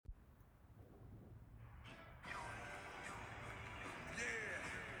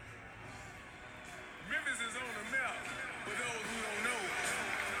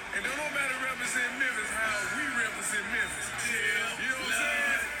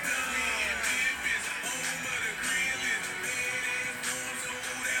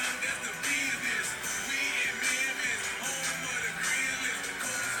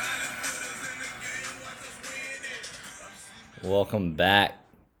Welcome back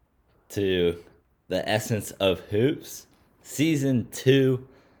to the Essence of Hoops, Season 2,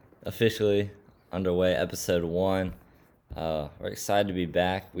 officially underway, Episode 1. We're excited to be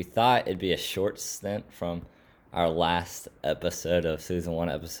back. We thought it'd be a short stint from our last episode of Season 1,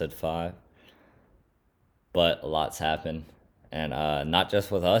 Episode 5, but a lot's happened, and not just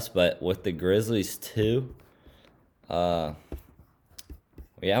with us, but with the Grizzlies too. We're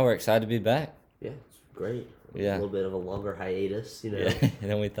excited to be back. Yeah, it's great. Yeah. A little bit of a longer hiatus, Yeah,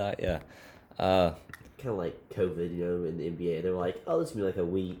 than we thought, yeah. Kind of like COVID, in the NBA. They were like, oh, this will be like a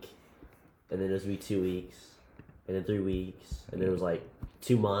week. And then it was be 2 weeks. And then 3 weeks. And then it was like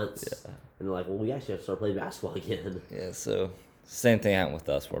 2 months. Yeah. And they're like, well, we actually have to start playing basketball again. Yeah, so same thing happened with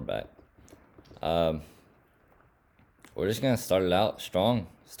us. We're back. We're just going to start it out strong.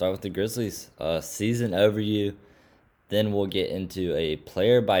 Start with the Grizzlies. Season overview. Then we'll get into a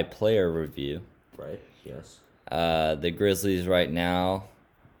player-by-player review. Right, yes. The Grizzlies right now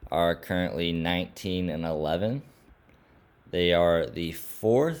are currently 19-11. They are the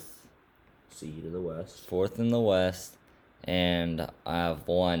fourth seed in the West. Fourth in the West, and have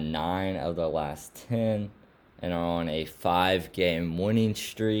won 9 of their last 10, and are on a 5-game winning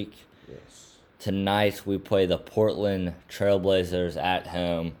streak. Yes. Tonight we play the Portland Trailblazers at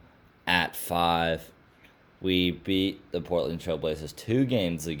home at 5. We beat the Portland Trailblazers 2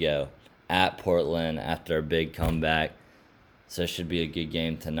 games ago at Portland after a big comeback. So it should be a good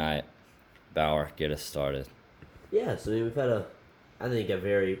game tonight. Bauer, get us started. Yeah, so we've had I think, a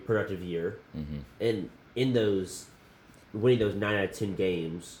very productive year. Mm-hmm. And in winning those 9 out of 10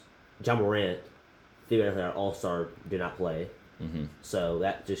 games, John Morant, theoretically our all-star, did not play. Mm-hmm. So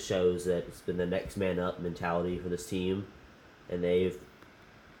that just shows that it's been the next man up mentality for this team. And they've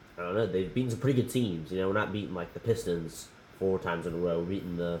beaten some pretty good teams. We're not beating like the Pistons 4 times in a row. We're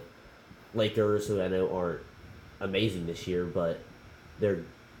beating the Lakers, who I know aren't amazing this year, but they're,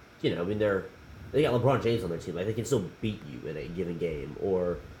 they got LeBron James on their team. Like, they can still beat you in a given game.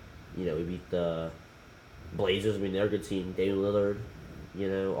 Or, we beat the Blazers. They're a good team. Damian Lillard,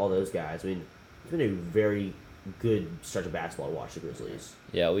 all those guys. It's been a very good stretch of basketball to watch the Grizzlies.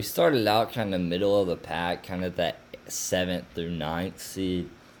 Yeah, we started out kind of middle of the pack, kind of that 7th through 9th seed.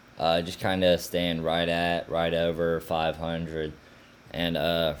 Just kind of staying right over 500.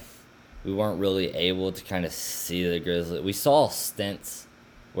 And we weren't really able to kind of see the Grizzlies. We saw stints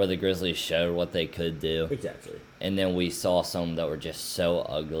where the Grizzlies showed what they could do. Exactly. And then we saw some that were just so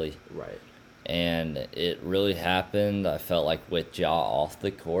ugly. Right. And it really happened, I felt like, with Ja off the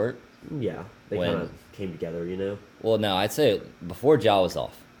court. Yeah, they kind of came together, Well, no, I'd say before Ja was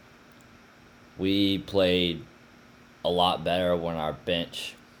off, we played a lot better when our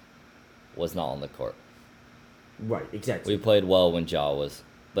bench was not on the court. Right, exactly. We played well when Ja was.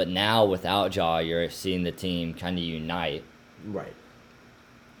 But now, without Ja, you're seeing the team kind of unite. Right.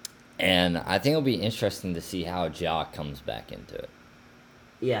 And I think it'll be interesting to see how Ja comes back into it.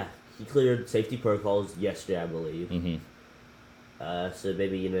 Yeah, he cleared safety protocols yesterday, I believe. Mm-hmm. So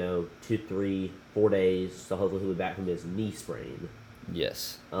maybe, 2, 3, 4 days, so hopefully he'll be back from his knee sprain.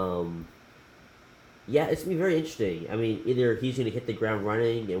 Yes. Yeah, it's going to be very interesting. Either he's going to hit the ground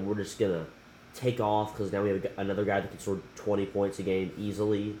running and we're just going to take off because now we have another guy that can score 20 points a game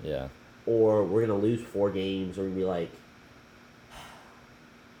easily. Yeah. Or we're going to lose 4 games. We're going to be like...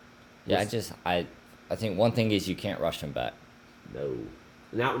 Yeah, I think one thing is you can't rush him back. No.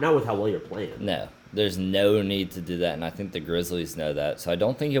 Not with how well you're playing. No. There's no need to do that, and I think the Grizzlies know that. So I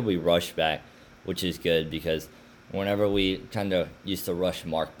don't think he'll be rushed back, which is good because whenever we kind of used to rush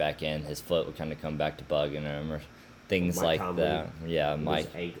Mark back in, his foot would kind of come back to bugging him or things Mike like Conley, that. Yeah,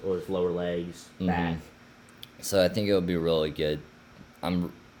 Mike. Or his lower legs, back. So I think it'll be really good.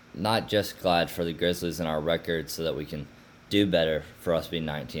 I'm not just glad for the Grizzlies and our record so that we can do better for us being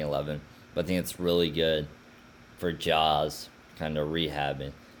 19-11, but I think it's really good for Jaws kind of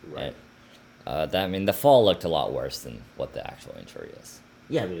rehabbing. Right. And, the fall looked a lot worse than what the actual injury is.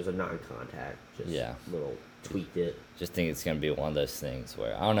 Yeah, it was a non-contact. Just little tweaked it. Just think it's going to be one of those things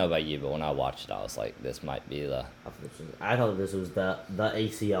where, I don't know about you, but when I watched it, I was like, this might be the... I thought this was the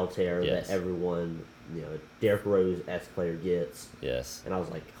ACL tear that everyone, Derrick Rose-esque player gets. Yes. And I was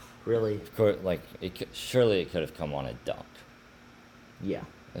like, really? Of course, surely it could have come on a dunk. Yeah.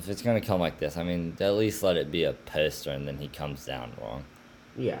 If it's going to come like this, at least let it be a poster and then he comes down wrong.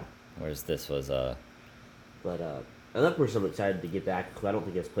 Yeah. Whereas this was But another person I'm excited to get back, because I don't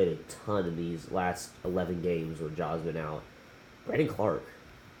think he's played a ton in these last 11 games where Ja's been out, Brandon Clark.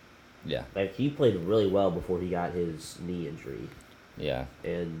 Yeah. He played really well before he got his knee injury. Yeah.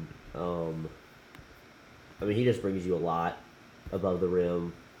 And, he just brings you a lot above the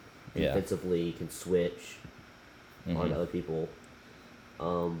rim. Defensively, can switch. on other people.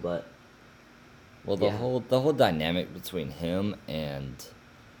 But Well, the whole dynamic between him and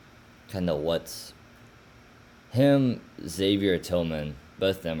kind of what's him, Xavier Tillman,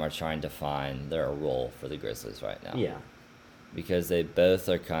 both of them are trying to find their role for the Grizzlies right now. yeah, Because they both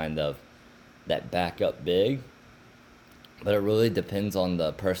are kind of that backup big, but it really depends on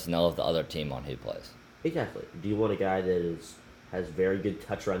the personnel of the other team on who plays. exactly. Do you want a guy that has very good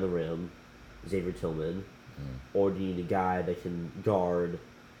touch around the rim, Xavier Tillman, or do you need a guy that can guard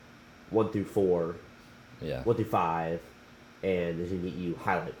 1 through 4, Yeah. 1 through 5, and is going to get you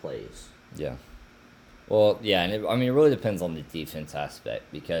highlight plays? Yeah. Well, yeah, and it really depends on the defense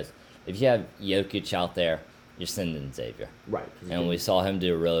aspect because if you have Jokic out there, you're sending Xavier. Right. 'cause he And can- we saw him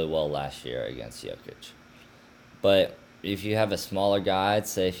do really well last year against Jokic. But if you have a smaller guy, I'd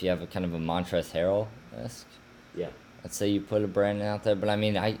say if you have a kind of a Montrezl Harrell-esque, yeah, I'd say you put a Brandon out there. But I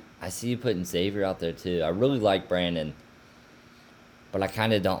mean, I see you putting Xavier out there too. I really like Brandon, but I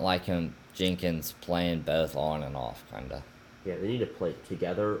kind of don't like him, Jenkins, playing both on and off, kind of. yeah, they need to play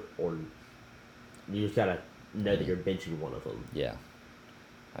together, or you just got to know that you're benching one of them. Yeah.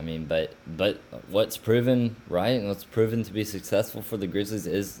 I mean, but what's proven right and what's proven to be successful for the Grizzlies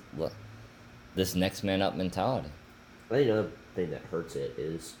is this next man up mentality. I think another thing that hurts it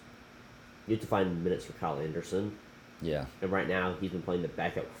is you have to find minutes for Kyle Anderson, Yeah. and right now he's been playing the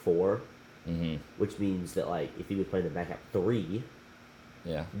backup 4, which means that like if he was playing the backup 3,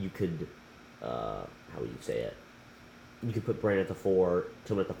 Yeah. you could how would you say it? You could put Brandon at the 4,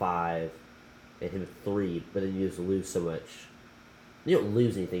 Tillman at the 5, and him at 3, but then you just lose so much. You don't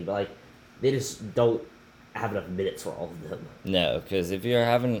lose anything, but like they just don't have enough minutes for all of them. No, because if you're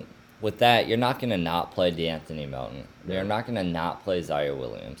having with that, you're not gonna not play DeAnthony Melton. No. You're not gonna not play Zaire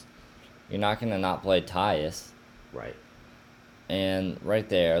Williams. You're not gonna not play Tyus. Right. And right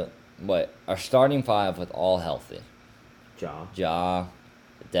there, what our starting 5 with all healthy: Ja,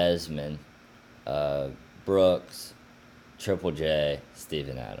 Desmond, Brooks, Triple J,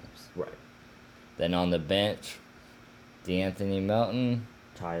 Steven Adams. Right. Then on the bench, DeAnthony Melton.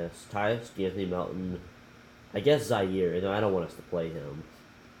 Tyus, D'Anthony Melton. I guess Zaire, and I don't want us to play him.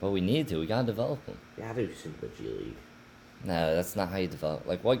 But we need to. We gotta develop him. Yeah, I think we should put G League. No, that's not how you develop.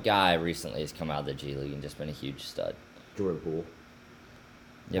 Like, what guy recently has come out of the G League and just been a huge stud? Jordan Poole.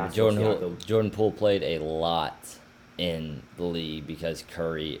 Yeah, but Pascal Siakam. Jordan Poole played a lot in the league because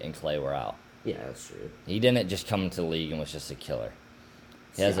Curry and Clay were out. Yeah, that's true. He didn't just come into the league and was just a killer.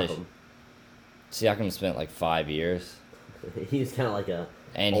 He has Siakam. Siakam spent like 5 years, He's kind of like a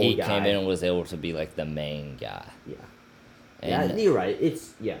and old he guy. came in and was able to be like the main guy. Yeah. And Yeah, you're right.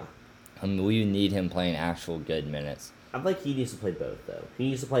 It's yeah. I mean, we need him playing actual good minutes. I think he needs to play both though. He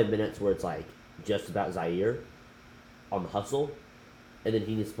needs to play minutes where it's like just about Zaire on the hustle, and then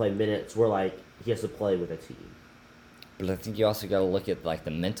he needs to play minutes where like he has to play with a team. But I think you also got to look at like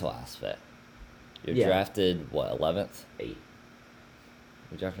the mental aspect. You're Yeah. drafted what 11th? 8.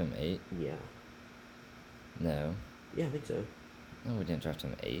 We drafted him 8. Yeah. No, Yeah, I think so. no, we didn't draft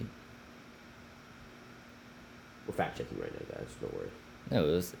him 8. We're fact checking right now, guys. Don't worry. No,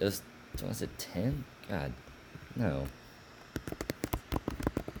 was it 10? God, no.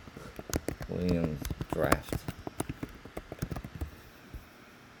 Williams draft.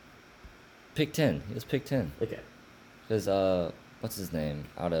 Pick 10. He was pick 10. Okay. Because, what's his name?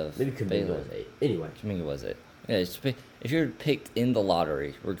 Out of Maybe Kuminga Baylor. was 8. Anyway. Kuminga was it. Yeah, if you're picked in the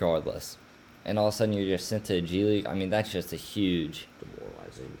lottery, regardless, and all of a sudden you're just sent to a G League, I mean, that's just a huge,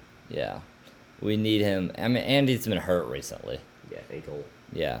 Demoralizing. yeah. We need him. I mean, Andy's been hurt recently. Yeah, ankle.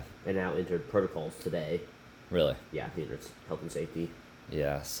 Yeah, And now entered protocols today. really. Yeah, he enters health and safety.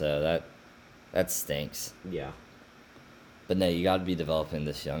 Yeah, so that stinks. Yeah. But no, you got to be developing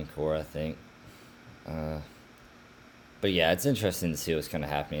this young core, I think. But yeah, it's interesting to see what's kind of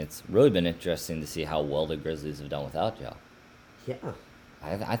happening. It's really been interesting to see how well the Grizzlies have done without Ja. Yeah.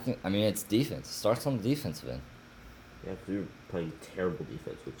 I think, I mean, it's defense. It starts on the defensive end. Yeah, 'cause we were playing terrible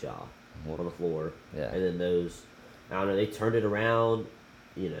defense with Ja on the floor. Yeah. And then those, I don't know, they turned it around.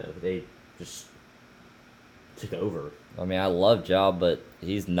 You know, they just took over I mean, I love Ja, but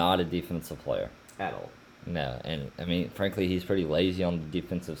he's not a defensive player. at all. No, and I mean, frankly, he's pretty lazy on the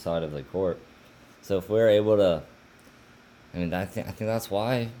defensive side of the court. So if we're able to, I mean, I think that's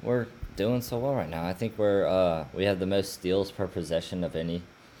why we're doing so well right now. I think we have the most steals per possession of any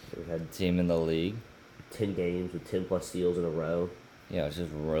We've had team in the league. 10 games with 10 plus steals in a row. Yeah, which is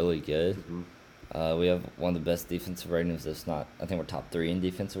really good. Mhm. We have one of the best defensive ratings. If not, I think we're top 3 in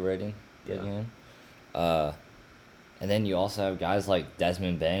defensive rating. Yeah. Again. And then you also have guys like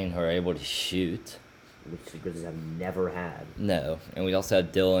Desmond Bain who are able to shoot. Which the Grizzlies have never had. No, and we also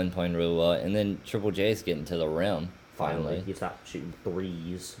have Dylan playing really well, and then Triple J's getting to the rim. finally. He stopped shooting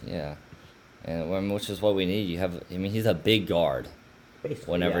threes. Yeah. And which is what we need. He's a big guard.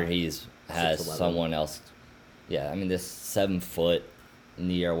 Basically, Whenever yeah. he's has 6'11". someone else. Yeah, I mean, this 7 foot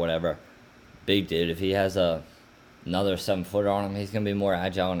knee or whatever, big dude. If he has another 7 footer on him, he's gonna be more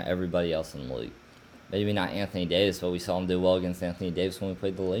agile than everybody else in the league. Maybe not Anthony Davis, but we saw him do well against Anthony Davis when we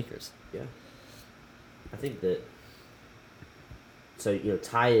played the Lakers. Yeah. I think that. So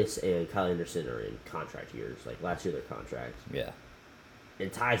Tyus and Kyle Anderson are in contract years. Like last year, their contract. Yeah.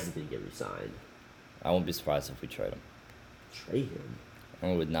 And Tyus is gonna get re-signed. I won't be surprised if we trade him. Trade him.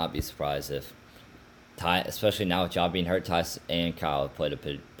 I would not be surprised if especially now with Ja being hurt, Tyus and Kyle have played a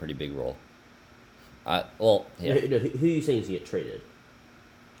pretty big role. Yeah. Who are you saying is gonna get traded?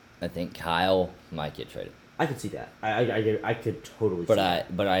 I think Kyle might get traded. I could see that. I could totally. See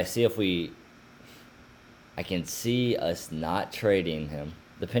that. But I see I can see us not trading him,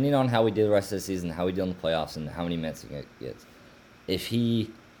 depending on how we do the rest of the season, how we do in the playoffs, and how many minutes he gets. If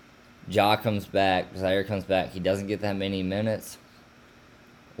Ja comes back, Zaire comes back, he doesn't get that many minutes.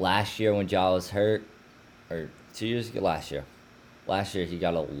 Last year when Ja was hurt, or 2 years ago, last year he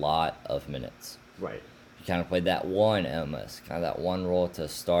got a lot of minutes. Right. He kind of played that one MS, kind of that one role to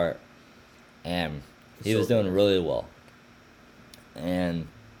start, and he was doing really well. And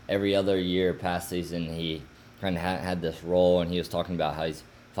every other year past season, he kind of had this role, and he was talking about how he's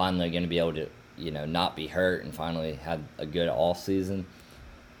finally going to be able to, not be hurt, and finally had a good off season.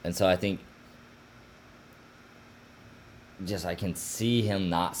 And so I think I can see him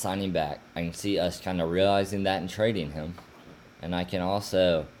not signing back. I can see us kind of realizing that and trading him. And I can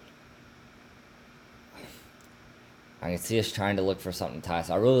see us trying to look for something Tyus.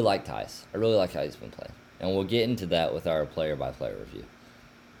 I really like Tyus. I really like how he's been playing. And we'll get into that with our player-by-player review.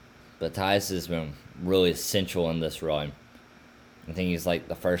 But Tyus has been really essential in this run. I think he's like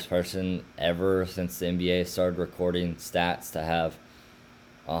the first person ever since the NBA started recording stats to have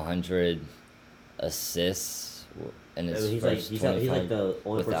 100 assists in his first he's like the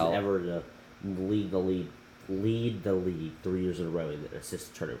only person ever to lead the league 3 years in a row in the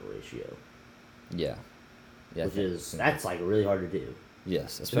assist turnover ratio. Yeah. That's like really hard to do.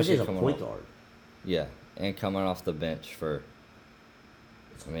 Yes, especially as a point guard. Yeah, and coming off the bench for.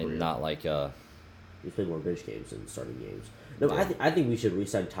 Not like He's played more bench games than starting games. No, yeah. I think we should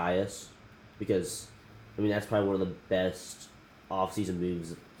re-sign Tyus because, that's probably one of the best off-season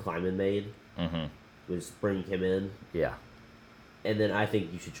moves Kleiman made. Mm-hmm. Was bringing him in. Yeah. And then I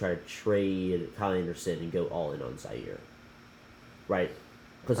think you should try to trade Kyle Anderson and go all in on Zaire. Right?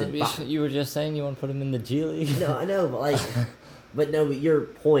 Because you were just saying you want to put him in the G League. No, I know, but but your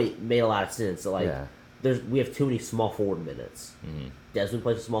point made a lot of sense. So we have too many small forward minutes. Mm-hmm. Desmond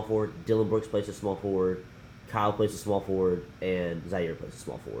plays a small forward. Dylan Brooks plays a small forward. Kyle plays a small forward, and Zaire plays a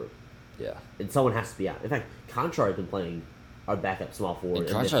small forward. Yeah. And someone has to be out. In fact, Conchar has been playing our backup small forward. And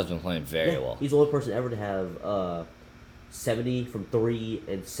Conchar has been playing very well. He's the only person ever to have 70 from 3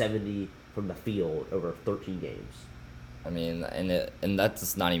 and 70 from the field over 13 games. And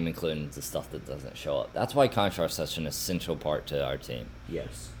that's not even including the stuff that doesn't show up. That's why Conchar is such an essential part to our team.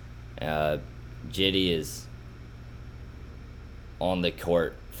 Yes. Jitty is on the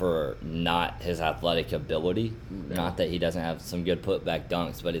court for not his athletic ability. No. Not that he doesn't have some good putback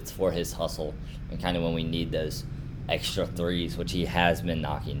dunks, but it's for his hustle and kind of when we need those extra threes, which he has been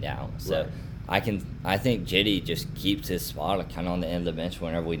knocking down. So right. I think Jitty just keeps his spot kind of on the end of the bench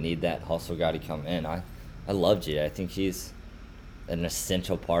whenever we need that hustle guy to come in. I love Jitty. I think he's an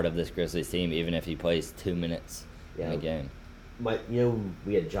essential part of this Grizzlies team, even if he plays 2 minutes in a game.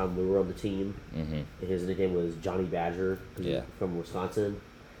 We had John Lure on the team. Mm-hmm. And his nickname was Johnny Badger from Wisconsin.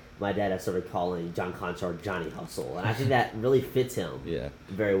 My dad had started calling John Conchar Johnny Hustle, and I think that really fits him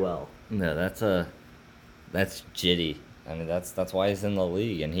very well. No, that's Jitty. That's why he's in the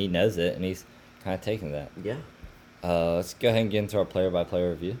league, and he knows it, and he's kind of taking that. Yeah. Let's go ahead and get into our player-by-player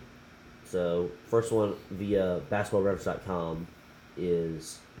review. So, first one via basketballreference.com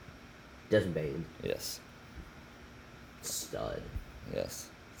is Desmond Bane. Yes. Stud. Yes.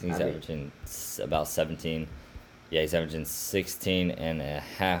 I think he's averaging about 17. Yeah, he's averaging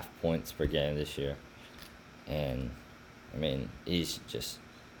 16.5 points per game this year. And, he's just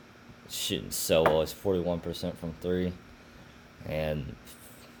shooting so well. He's 41% from 3 and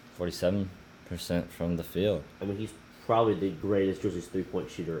 47% from the field. He's probably the greatest Grizzlies three-point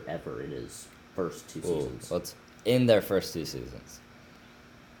shooter ever in his first 2 seasons. What's in their first 2 seasons?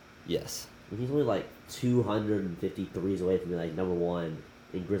 Yes. He's only like 250 threes away from being number 1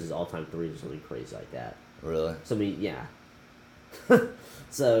 in Grizzlies all-time threes or something crazy like that. Really? So yeah.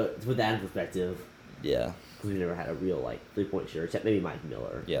 So with that in perspective, yeah, because we never had a real 3-point shooter except maybe Mike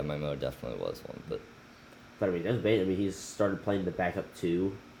Miller. Yeah, Mike Miller definitely was one, but But I mean, Desmond Bain. I mean, he's started playing the backup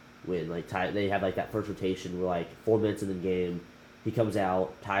too. When like they have like that first rotation where like 4 minutes in the game, he comes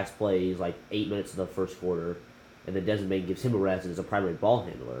out. Tyus plays like 8 minutes in the first quarter, and then Desmond Bain gives him a rest and is a primary ball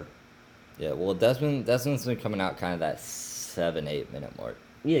handler. Yeah, well, Desmond's been coming out kind of that 7-8 minute mark.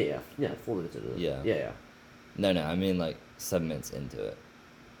 Yeah. 4 minutes into it. Yeah. No, I mean like 7 minutes into it.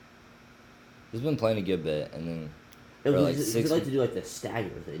 He's been playing a good bit, and then And like they like to do like the stagger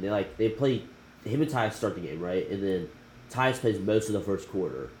thing. They play him and Tyus start the game right, and then Tyus plays most of the first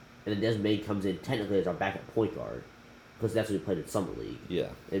quarter, and then Desmond Bain comes in technically as our backup point guard because that's what he played in summer league. Yeah,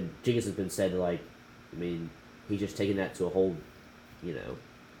 and Jenkins has been said to like, I mean, he's just taking that to a whole, he's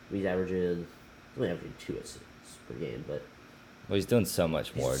only averaging 2 assists per game, but well, he's doing so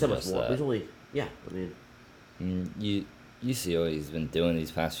much more. So much more. He's only you see what he's been doing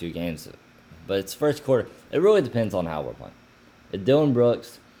these past few games, but it's first quarter. It really depends on how we're playing. If Dylan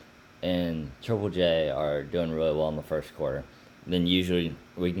Brooks and Triple J are doing really well in the first quarter, then usually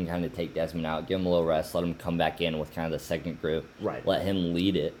we can kind of take Desmond out, give him a little rest, let him come back in with kind of the second group, right? Let him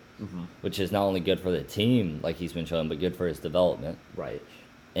lead it, which is not only good for the team, like he's been showing, but good for his development, right?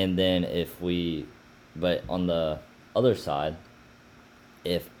 And then but on the other side,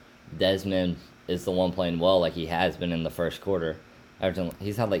 if Desmond is the one playing well, like he has been in the first quarter,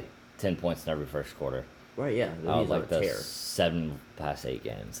 he's had like 10 points in every first quarter. Right, yeah. Out of like the 7 past 8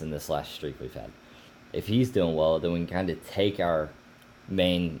 games in this last streak we've had. If he's doing well, then we can kind of take our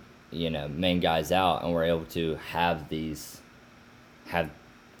main guys out, and we're able to have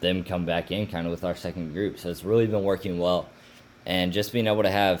them come back in kind of with our second group. So it's really been working well, and just being able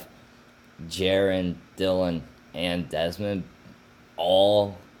to have Jaren, Dylan, and Desmond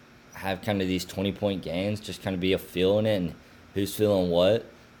all have kind of these 20-point games, just kind of be a feeling it and who's feeling what.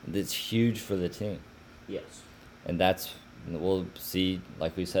 That's huge for the team. Yes. And we'll see,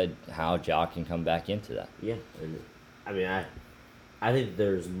 like we said, how Ja can come back into that. Yeah, and I mean, I think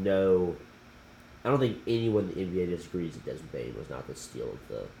I don't think anyone in the NBA disagrees that Desmond Bain was not the steal of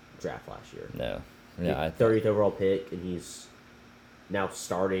the draft last year. No. Yeah, 30th overall pick, and he's now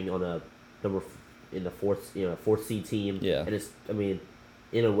starting on a in the fourth seed team. Yeah. And it's, I mean,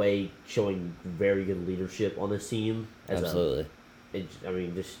 in a way, showing very good leadership on this team. Absolutely.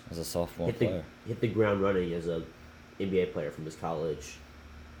 Just as a sophomore player, hit the ground running as a NBA player from his college.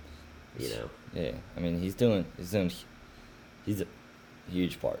 Yeah, I mean he's a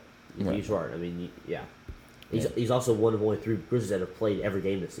huge part. He's a huge part. I mean, yeah. He's also one of only 3 Grizzlies that have played every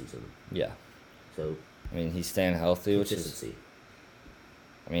game this season. Yeah. So. I mean, he's staying healthy, which is.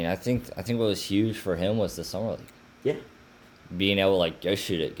 I mean, I think what was huge for him was the summer league. Yeah. Being able to like go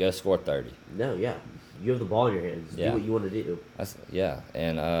shoot it, go score 30. No, yeah. You have the ball in your hands. Yeah. Do what you want to do.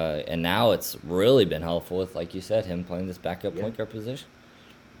 And now it's really been helpful with, like you said, him playing this backup point guard position.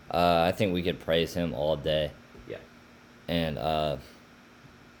 I think we could praise him all day. Yeah. And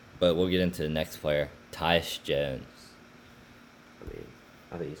but we'll get into the next player, Tyus Jones. I mean,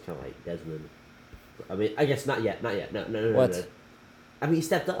 I think he's kind of like Desmond. I mean, I guess not yet. No. What? I mean, he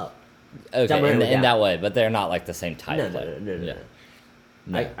stepped up. Okay, in that way, but they're not like the same type player.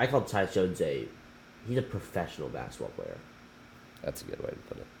 No. I call Tyus Jones he's a professional basketball player. That's a good way to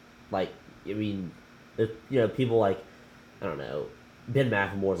put it. Like, I mean, people like, I don't know, Ben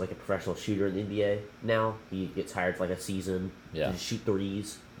McLemore is like a professional shooter in the NBA now. He gets hired for like a season to shoot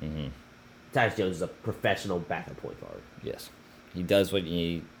threes. Mm-hmm. Tyus Jones is a professional backup point guard. Yes. He does what you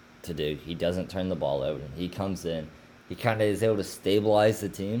need to do. He doesn't turn the ball over. He comes in. He kind of is able to stabilize the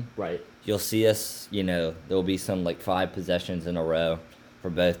team. Right. You'll see us, there'll be some like 5 possessions in a row for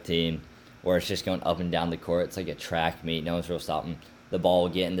both teams where it's just going up and down the court. It's like a track meet. No one's real stopping. The ball will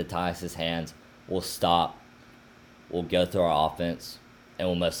get into Tyus' hands. We'll stop. We'll go through our offense, and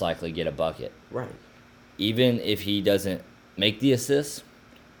we'll most likely get a bucket. Right. Even if he doesn't make the assist,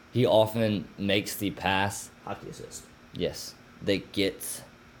 he often makes the pass. Hockey assist. Yes. That gets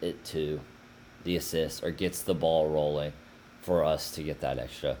it to the assist or gets the ball rolling for us to get that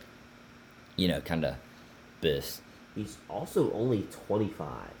extra, kind of boost. He's also only 25.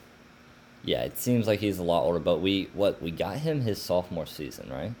 Yeah, it seems like he's a lot older, but we got him his sophomore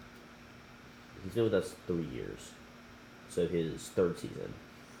season, right? He's been with us 3 years, so his 3rd season.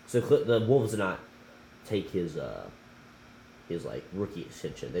 So the Wolves did not take his like rookie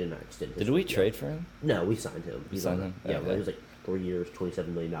extension. They did not extend his. Did we trade for him? No, we signed him. We signed him. Yeah, okay. It was like 3 years, $27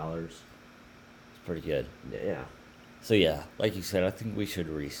 million. It's pretty good. Yeah. So yeah, like you said, I think we should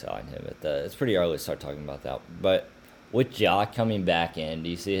re-sign him. It's pretty early to start talking about that, but. With Ja coming back in, do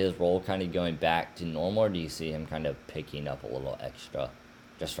you see his role kind of going back to normal, or do you see him kind of picking up a little extra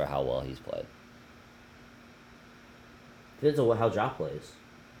just for how well he's played? Depends on how Ja plays.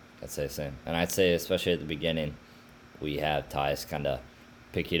 I'd say the same. And I'd say, especially at the beginning, we have Tyus kind of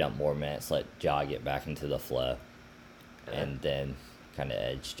picking up more minutes, let Ja get back into the flow, and then kind of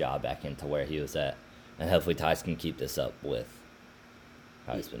edge Ja back into where he was at. And hopefully Tyus can keep this up with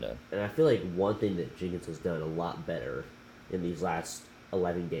how he's been doing. And I feel like one thing that Jenkins has done a lot better in these last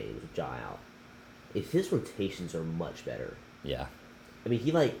 11 games with Ja out is his rotations are much better. Yeah. I mean,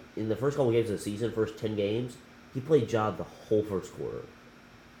 he, like, in the first couple games of the season, first 10 games, he played Ja the whole first quarter.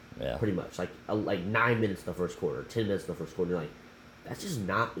 Yeah. Pretty much. Like 9 minutes in the first quarter, 10 minutes in the first quarter. You're like, that's just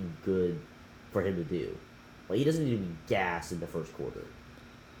not good for him to do. Like, he doesn't need to be gassed in the first quarter.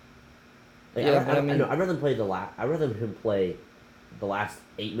 Like, Yeah, but I mean, I'd rather him play the last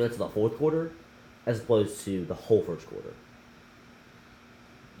 8 minutes of the fourth quarter as opposed to the whole first quarter.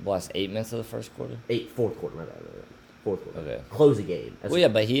 the last 8 minutes of the first quarter? Fourth quarter, my bad. Fourth quarter. Okay. Close the game. Well, yeah,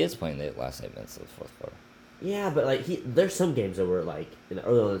 but he is playing the last 8 minutes of the fourth quarter. Yeah, but like there's some games that were like in the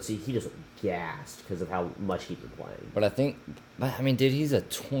early on in the season, he just gassed because of how much he's been playing. But I mean, dude, he's a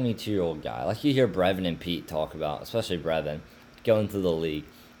 22-year-old guy. Like you hear Brevin and Pete talk about, especially Brevin, going through the league.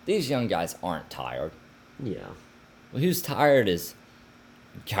 These young guys aren't tired. Yeah. Well, who's tired is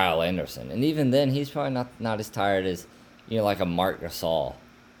Kyle Anderson, and even then, he's probably not as tired as like a Mark Gasol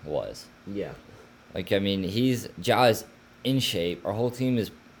was. Yeah. Like I mean, Ja is in shape. Our whole team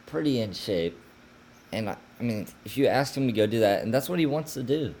is pretty in shape, and I mean, if you ask him to go do that, and that's what he wants to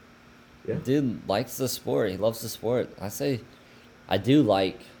do. Yeah. Dude likes the sport. He loves the sport. I do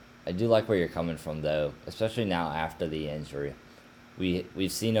like where you're coming from though, especially now after the injury.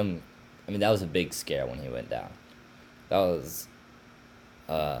 We've seen him. I mean, that was a big scare when he went down. That was,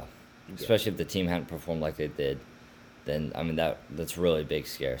 especially if the team hadn't performed like they did, then I mean that's really a big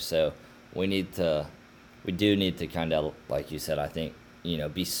scare. So we do need to kind of, like you said, I think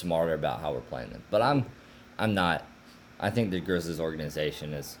be smarter about how we're playing them. But I'm not. I think the Grizzlies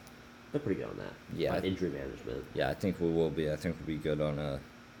organization is. They're pretty good on that. Yeah. On injury management. Yeah, I think we will be. I think we'll be good on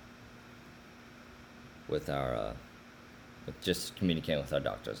with our with just communicating with our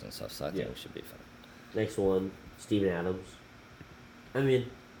doctors and stuff. So I think we should be fine. Next one, Steven Adams. I mean,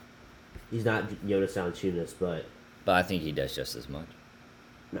 he's not Jonas Valanciunas, but I think he does just as much.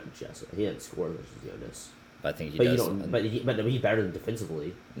 not just. He didn't score versus Jonas. But I think he But does. you don't. But he's better than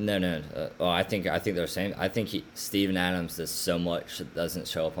defensively. No. Well, I think they're saying. I think Steven Adams does so much that doesn't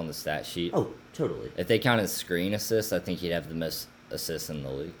show up on the stat sheet. Oh, totally. If they counted screen assists, I think he'd have the most assists in the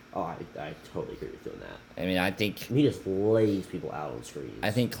league. Oh, I totally agree with you on that. I mean, I think He just lays people out on screens.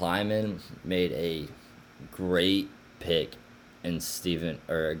 I think Kleiman made a great pick in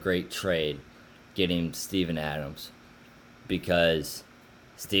a great trade getting Steven Adams, because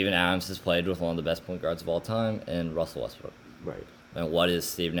Steven Adams has played with one of the best point guards of all time and Russell Westbrook. Right. And what is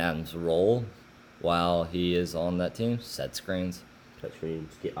Steven Adams' role while he is on that team? Set screens Touch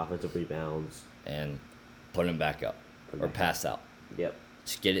screens, get offensive rebounds. and put him back up or pass out. Yep.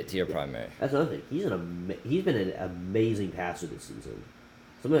 Just get it to your primary. That's another thing. He's been an amazing passer this season.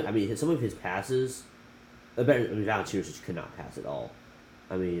 Some of his passes, Valanciunas just could not pass at all.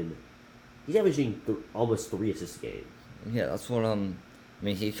 I mean, he's averaging almost 3 assists a game. Yeah, that's what I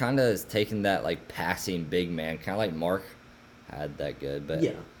mean, he kind of has taken that like passing big man, kind of like Mark had that good, but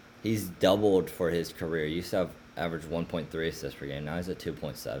Yeah. he's doubled for his career. He used to have average 1.3 assists per game. Now he's at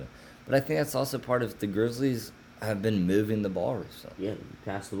 2.7. But I think that's also part of the Grizzlies have been moving the ball recently. Yeah,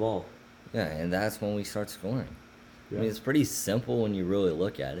 pass the ball. Yeah, and that's when we start scoring. Yeah. I mean, it's pretty simple when you really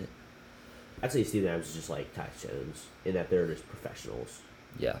look at it. I'd say Steven Adams is just like Tyus Jones in that they're just professionals.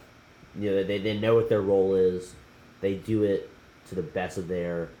 Yeah. They know what their role is. They do it to the best of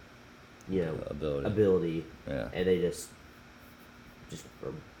their, ability. Yeah. And they just,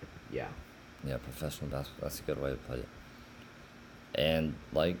 yeah. Yeah, professional basketball. That's a good way to put it. And,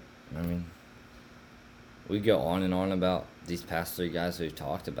 like, I mean, we go on and on about these past 3 guys we've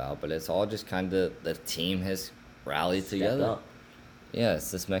talked about, but it's all just kind of the team has rallied Stepped together. up. Yeah,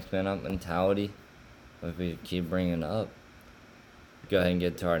 it's this next man up mentality that we keep bringing up. Go ahead and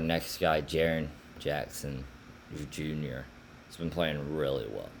get to our next guy, Jaren Jackson Jr. He's been playing really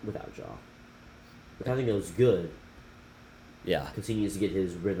well. Without Ja. Which I think it was good. Yeah. Continues to get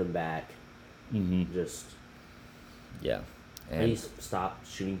his rhythm back. Mm-hmm. Just. Yeah. And he's stopped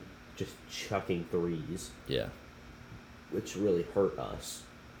shooting, just chucking threes. Yeah. Which really hurt us.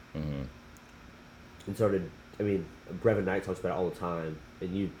 Mm-hmm. And so Brevin Knight talks about it all the time,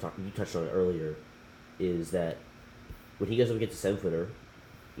 and you touched on it earlier, is that when he goes up against a 7-footer,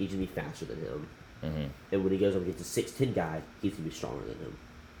 he's going to be faster than him. Mm-hmm. And when he goes up against a 6'10" guy, he's going to be stronger than him.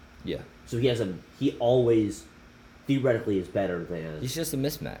 Yeah. So he always theoretically is better than... He's just a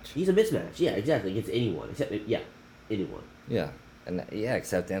mismatch. He's a mismatch, yeah, exactly, against anyone, anyone. Yeah. And yeah,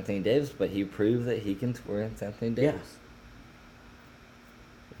 except Anthony Davis, but he proved that he can score against Anthony Yeah. Davis.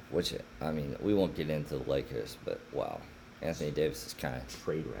 Which, I mean, we won't get into the Lakers, but wow. Anthony Davis is kind of,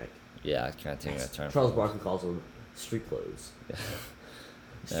 Trade wreck. yeah, kind of taking a turn. Charles Barkley calls him street clothes. Yeah.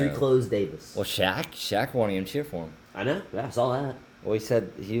 Street clothes Davis. Well, Shaq wanted him to cheer for him. I know. Yeah, I saw that. Well, he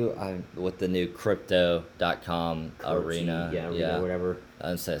said with the new crypto.com Currency, arena. arena, whatever.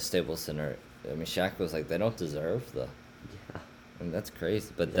 Instead of Staples Center. I mean, Shaq was like, they don't deserve the. Yeah. And that's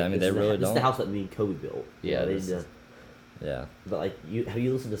crazy. But, Like, I mean, they really This don't. is the house that me and Kobe built. Yeah, They this need is- to- Yeah. But like, have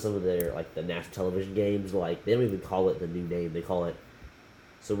you listened to some of their like the national television games? Like, they don't even call it the new name. They call it.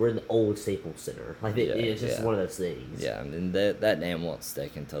 So we're in the old Staples Center. Like, it's just one of those things. Yeah, I mean, that name won't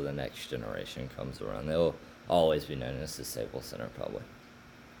stick until the next generation comes around. They'll always be known as the Staples Center, probably.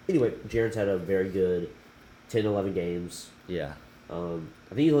 Anyway, Jaren's had a very good 10, 11 games. Yeah. I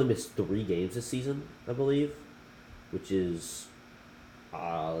think he's only missed 3 games this season, I believe, which is,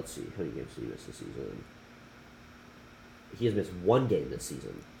 let's see, how many games did he miss this season? He has missed 1 game this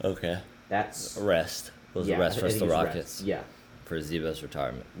season. Okay. That's Rest. It was a I rest think versus the it's rest. Rockets. Yeah, For Zebo's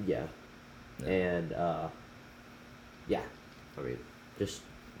retirement. yeah, Yeah. and yeah, I mean, just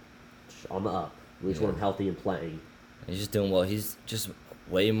on the up. We just want him healthy and playing. He's just doing well. He's just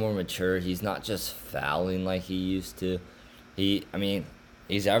way more mature. He's not just fouling like he used to.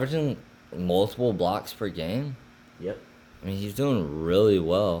 He's averaging multiple blocks per game. Yep. I mean, he's doing really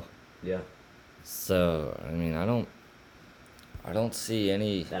well. Yeah. So, I mean, I don't see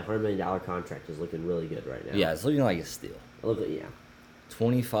any. That $100 million contract is looking really good right now. Yeah, it's looking like a steal. Yeah.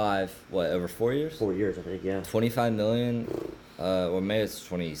 25, over 4 years? 4 years, I think. Yeah. 25 million, or maybe it's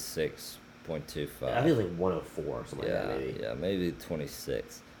 26.25. I think it's like 104 or something like that, maybe. Yeah, maybe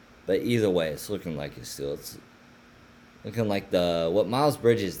 26. But either way, it's looking like a steal. It's looking like what Miles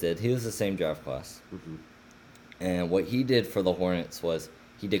Bridges did. He was the same draft class. Mm-hmm. And what he did for the Hornets was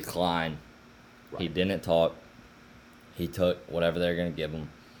he declined. Right. He didn't talk. He took whatever they're going to give him.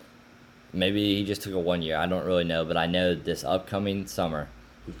 Maybe he just took a 1 year. I don't really know. But I know this upcoming summer,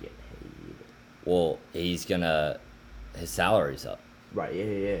 He's getting paid. well, his salary's up. Right,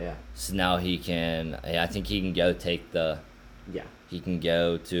 yeah. So now I think he can go Yeah. he can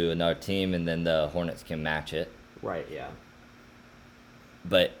go to another team and then the Hornets can match it. Right, yeah.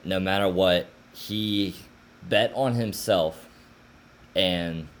 But no matter what, he bet on himself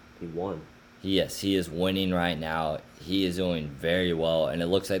and He won. he is winning right now. He is doing very well, and it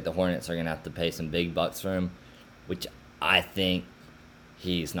looks like the Hornets are going to have to pay some big bucks for him, which I think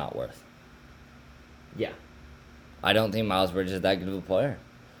he's not worth. Yeah. I don't think Miles Bridges is that good of a player.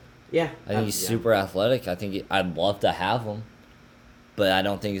 Yeah. I think he's super athletic. I think I'd love to have him, but I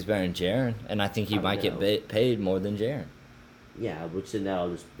don't think he's better than Jaren, and I think he might get paid more than Jaren. Yeah, which then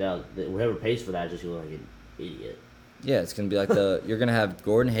whoever pays for that is just going to look like an idiot. Yeah, it's going to be like you're going to have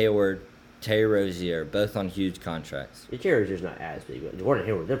Gordon Hayward, Terry Rozier, both on huge contracts. The Chargers not as big, but Gordon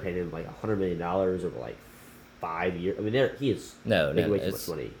Hayward, they're paying him like $100 million over like 5 years. I mean, he is making way too much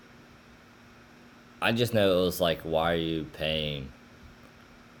money. I just know it was like, why are you paying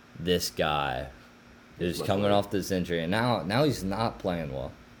this guy who's coming off this injury, and now he's not playing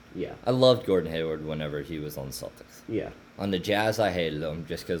well. Yeah. I loved Gordon Hayward whenever he was on the Celtics. Yeah. On the Jazz, I hated him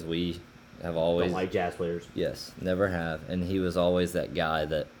just because we have always Don't like Jazz players. Yes, never have, and he was always that guy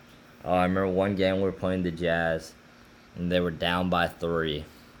that. Oh, I remember one game we were playing the Jazz, and they were down by 3,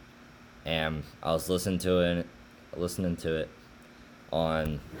 and I was listening to it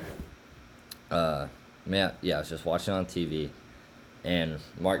on. I was just watching on TV, and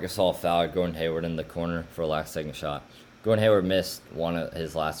Marc Gasol fouled Gordon Hayward in the corner for a last second shot. Gordon Hayward missed one of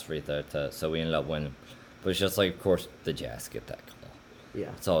his last free throws, so we ended up winning. But it's just like, of course, the Jazz get that call. Yeah.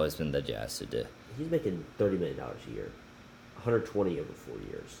 It's always been the Jazz who do. He's making $30 million a year. 120 over 4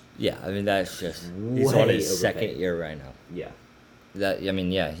 years. Yeah, I mean, that's just he's Way on his overpaid. second year right now.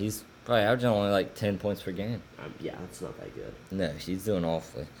 Yeah. He's probably averaging only like 10 points per game. Yeah, that's not that good. No, he's doing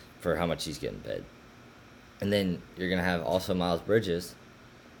awfully for how much he's getting paid. And then you're gonna have also Miles Bridges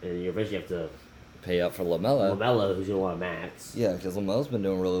And you eventually have to pay up for LaMelo. LaMelo, who's going to want a max. Yeah, because LaMelo's been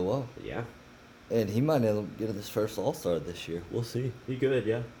doing really well, Yeah. and he might end up getting his first All-Star this year. We'll see. He could,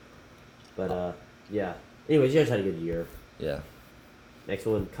 yeah. But, yeah. Anyways, you guys had a good year. Yeah, Next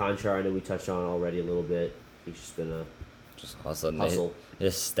one, Conchar, I know we touched on already a little bit. He's just been a just all of a sudden hustle.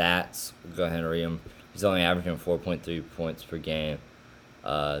 his stats. We'll go ahead and read him. He's only averaging 4.3 points per game,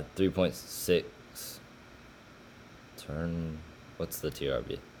 3.6 turn. What's the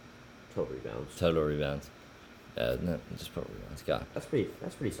TRB? Total rebounds. Total rebounds. No, just total rebounds. God. That's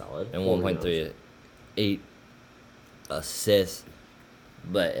pretty solid. And 4 1.38 assists.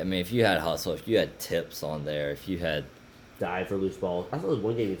 But I mean, if you had hustle, if you had tips on there, if you had dive for loose balls. I thought there was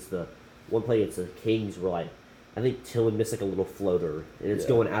one game. It's the one play. It's the Kings where like I think Tillman missed like a little floater and it's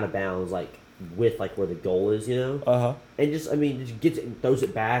going out of bounds like with like where the goal is, you know. And just gets it and throws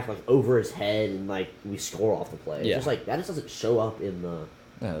it back like over his head and like we score off the play. Yeah. It's just like that just doesn't show up in the.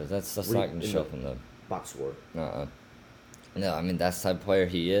 No, that's not going to show up in the box score. No, I mean that's the type of player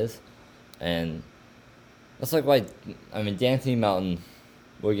he is, and that's like why. I mean, D'Anthony Melton.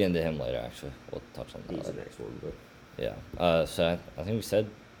 We'll get into him later. Actually, we'll touch on that. He's the next one, but yeah. So I think we said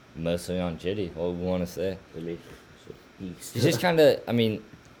mostly on Jitty. What we want to say. I mean, he's just kind of. I mean,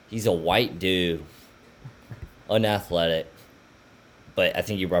 he's a white dude, unathletic, but I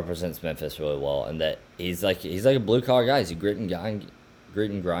think he represents Memphis really well, and that he's like a blue collar guy. He's a grit and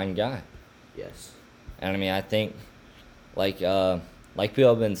grind guy. Yes. And I mean, I think, like people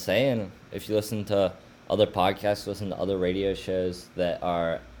have been saying, if you listen to other podcasts, listen to other radio shows that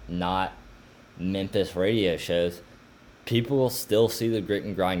are not Memphis radio shows, people will still see the grit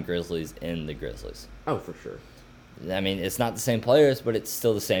and grind Grizzlies in the Grizzlies. Oh, for sure. I mean, it's not the same players, but it's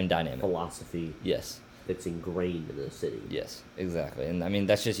still the same dynamic. Philosophy. Yes. It's ingrained in the city. Yes, exactly. And I mean,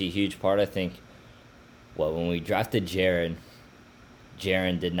 that's just a huge part, I think. Well, when we drafted Jaron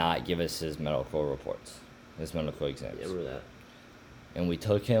did not give us his medical reports, his medical exams. Yeah, I remember that. And we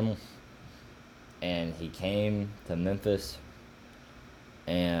took him, and he came to Memphis,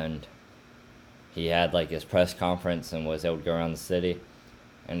 and he had like his press conference and was able to go around the city.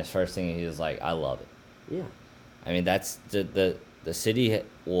 And his first thing, he was like, "I love it." Yeah. I mean, that's the city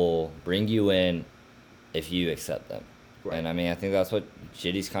will bring you in if you accept them. Right. And I mean, I think that's what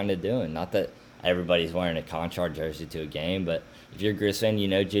Jitty's kind of doing. Not that everybody's wearing a Conchar jersey to a game, but if you're a Grizz fan, you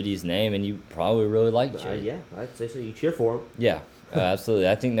know Jitty's name, and you probably really like Jitty. Yeah, I'd say so. You cheer for him. Yeah, absolutely.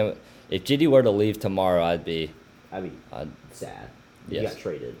 I think that if Jitty were to leave tomorrow, I'd sad. Yes. He got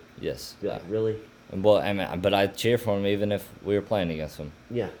traded. Yes. Be like, really? Well, I mean, but I'd cheer for him even if we were playing against him.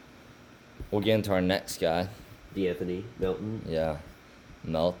 Yeah. We'll get into our next guy. D'Anthony Melton. Yeah.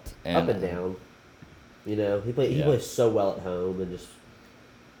 Melt. And, up and down. You know, he plays so well at home and just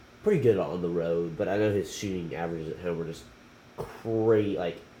pretty good on the road, but I know his shooting averages at home are just crazy,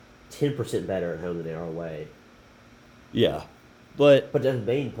 like 10% better at home than they are away. Yeah. But Devin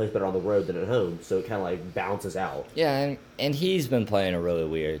Bain plays better on the road than at home, so it kind of like balances out. Yeah, and he's been playing a really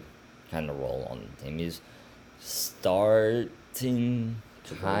weird kind of role on the team. He's starting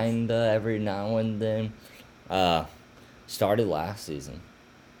kind of every now and then. Started last season.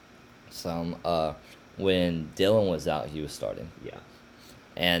 When Dylan was out, he was starting. Yeah.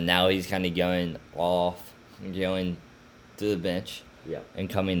 And now he's kind of going to the bench. Yeah. And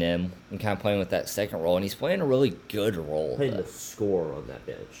coming in and kind of playing with that second role. And he's playing a really good role. Playing the score on that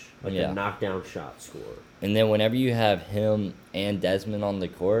bench. Like a knockdown shot score. And then whenever you have him and Desmond on the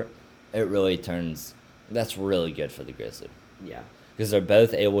court, it really turns... That's really good for the Grizzlies. Yeah. Because they're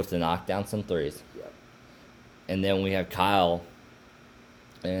both able to knock down some threes. Yeah. And then we have Kyle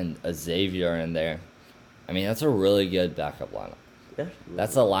and a Xavier in there. I mean, that's a really good backup lineup. Yeah.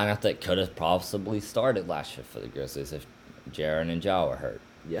 That's a lineup that could have possibly started last year for the Grizzlies if Jaron and Ja were hurt.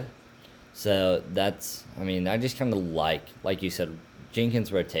 Yeah. So that's, I mean, I just kind of like you said,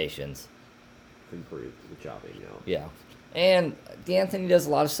 Jenkins' rotations. Improve the jobbing out. Yeah. And D'Anthony does a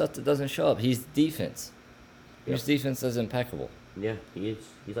lot of stuff that doesn't show up. He's defense. Yep. His defense is impeccable. Yeah, he is.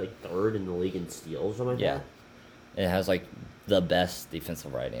 He's like third in the league in steals or something like that. It has like the best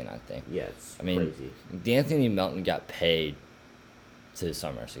defensive rating, I think. Yeah, it's crazy. D'Anthony Melton got paid 2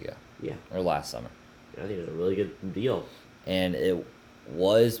 summers ago. Yeah. Or last summer. I think it was a really good deal. And it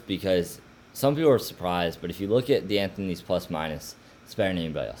was because some people were surprised, but if you look at D'Anthony's plus minus, it's better than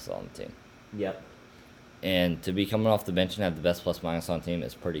anybody else on the team. Yep. And to be coming off the bench and have the best plus minus on the team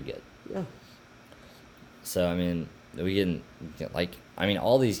is pretty good. Yeah. So, I mean,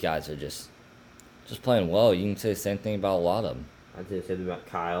 all these guys are just playing well. You can say the same thing about a lot of them. I'd say the same thing about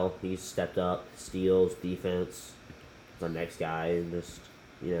Kyle. He's stepped up, steals, defense. He's our next guy, and just,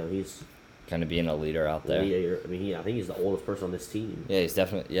 he's kind of being a leader out there. I mean, I think he's the oldest person on this team. Yeah, he's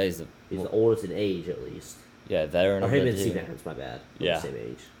definitely. Yeah, he's the oldest in age, at least. Yeah, veteran. Or him and Steven Adams, my bad. Yeah. The same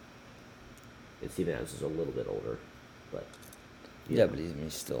age. And Steven Adams is a little bit older, but but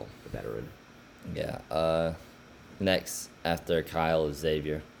he's still a veteran. Yeah. Next after Kyle is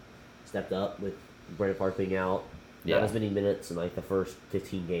Xavier. Stepped up with Brandon Clark being out. Not as many minutes in like the first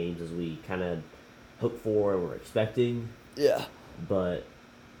 15 games as we kind of hoped for and were expecting. Yeah. But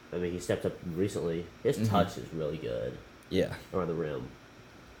I mean, he stepped up recently. His touch is really good. Yeah. Around the rim.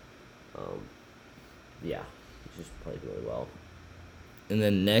 Yeah, he's just played really well. And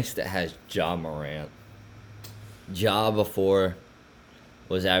then next it has Ja Morant. Ja before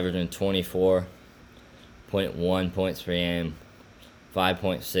was averaging 24 5.1 points per game,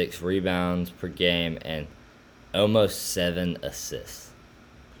 5.6 rebounds per game, and almost 7 assists.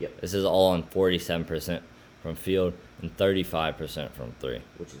 Yep. This is all on 47% from field and 35% from three.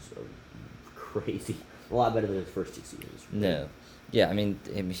 Which is crazy. A lot better than his first 2 seasons. No. Yeah, I mean,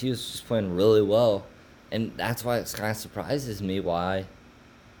 he was just playing really well, and that's why it kind of surprises me why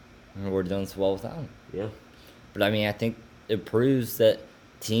we're doing so well without him. Yeah. But, I mean, I think it proves that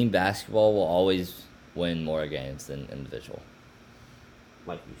team basketball will always win more games than individual.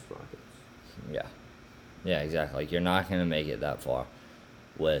 Like Houston Rockets. Yeah. Yeah, exactly. Like, you're not going to make it that far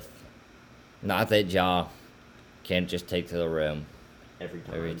with... Not that Ja can't just take to the rim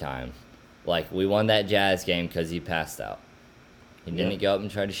Every time. Like, we won that Jazz game because he passed out. He didn't go up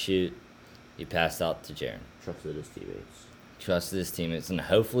and try to shoot. He passed out to Jaren. Trusted his teammates. Trusted his teammates. And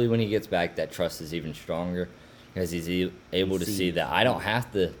hopefully when he gets back, that trust is even stronger because he's able to see that I don't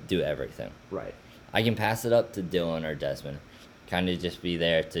have to do everything. Right. I can pass it up to Dylan or Desmond. Kind of just be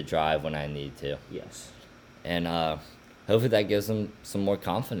there to drive when I need to. Yes. And hopefully that gives him some more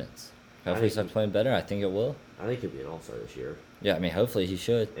confidence. Hopefully he starts playing better. I think it will. I think he'll be an all-star this year. Yeah, I mean, hopefully he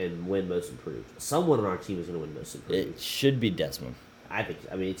should. And win Most Improved. Someone on our team is going to win Most Improved. It should be Desmond. I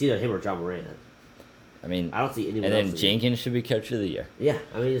mean, it's either him or John Morant. I mean, I don't see anyone and else. then Jenkins should be Coach of the Year. Yeah,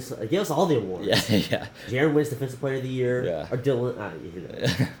 I mean, it's like, give us all the awards. Yeah. Jaren wins Defensive Player of the Year. Yeah. Or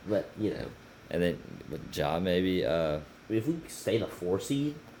Dylan. But, And then with Ja, maybe. I mean, if we stay the 4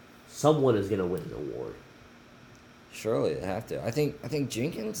 seed, someone is going to win an award. Surely they have to. I think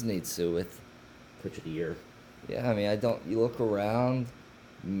Jenkins needs to with. Coach of the Year. Yeah, I mean, you look around,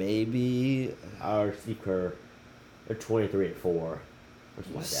 maybe. Or Steve Kerr. They're 23-4. Or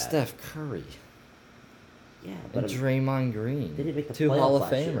something like that. Steph Curry. Yeah, And Draymond Green. They didn't make the 2 playoffs Hall of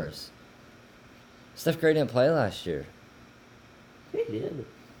last year. Famers. Steph Curry didn't play last year. They did.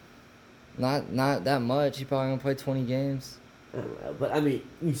 Not that much. He probably gonna play 20 games. I don't know, but I mean,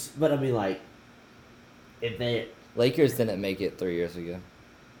 like, if they, Lakers didn't make it 3 years ago.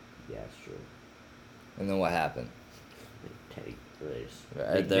 yeah, it's true. And then what happened? Teddy,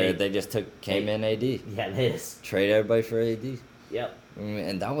 They just came in AD. Yeah, they just. Trade everybody for AD. Yep. I mean,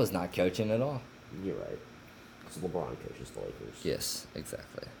 and that was not coaching at all. You're right. Because LeBron coaches the Lakers. Yes,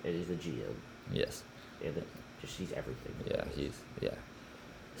 exactly. And he's the GM. Yes. And he's everything. Yeah.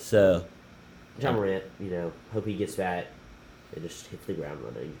 So. John Morant, hope he gets back and just hits the ground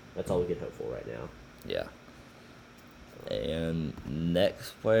running. That's all we can hope for right now. Yeah. And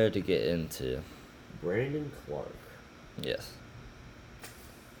next player to get into. Brandon Clark. Yes.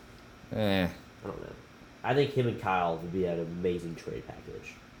 I don't know. I think him and Kyle would be an amazing trade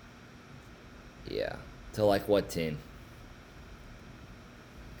package. Yeah. To like what team?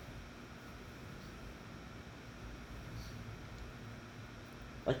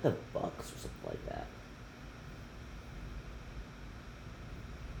 Like the Bucks or something like that.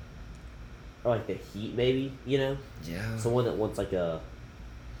 Or like the Heat, maybe, Yeah. Someone that wants like a...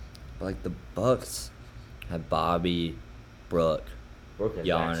 Like the Bucks have Bobby, Brooke, Brooke has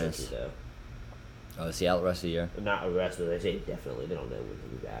Giannis. back surgery, though. Oh, is he out the rest of the year? Not the rest, but they say definitely. They don't know when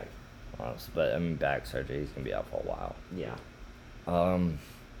he'll be back. But I mean, back surgery. He's gonna be out for a while. Yeah.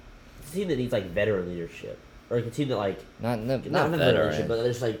 It's a team that needs like veteran leadership, or like a team that like not veteran leadership, but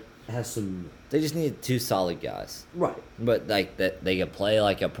just like has some. They just need 2 solid guys. Right. But like that, they could play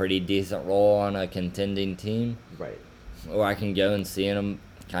like a pretty decent role on a contending team. Right. Or I can go and see him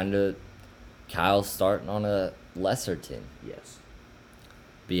kind of Kyle starting on a lesser team. Yes.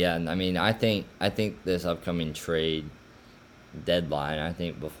 But yeah, I mean, I think this upcoming trade deadline, I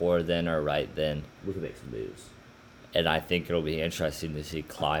think before then or right then, We can make some moves. and I think it'll be interesting to see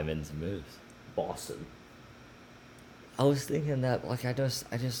Kleiman's moves. Boston. I was thinking that, like, I just,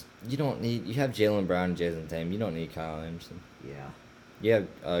 you don't need, you have Jaylen Brown and Jason Tatum, you don't need Kyle Anderson. Yeah. You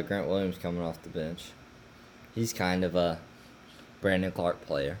have Grant Williams coming off the bench. He's kind of a Brandon Clark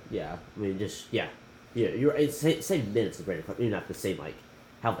player. Yeah. I mean, yeah. You're it's same minutes as Brandon Clark. Maybe not the same like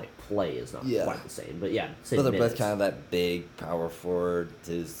how they play is not quite the same, but yeah, same But they're minutes. both kind of that big power forward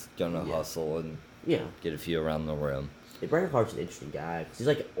who's gonna hustle and get a few around the rim. Yeah, Brandon Clark's an interesting guy because he's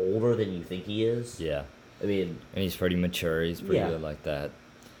like older than you think he is. Yeah. I mean, And he's pretty mature. He's pretty good like that.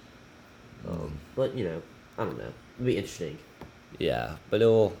 But I don't know. It'll be interesting. Yeah, but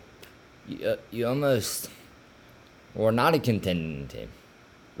it'll. You almost. We're not a contending team.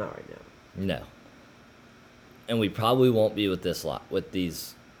 Not right now. No. And we probably won't be with this lot with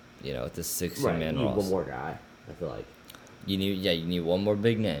these, with this 60-man You need roster. one more guy. I feel like. You need one more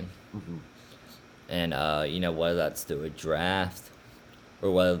big name. Mm-hmm. And whether that's through a draft,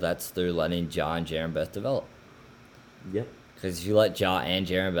 or whether that's through letting John, Jaren both develop. Yep. Because if you let Ja and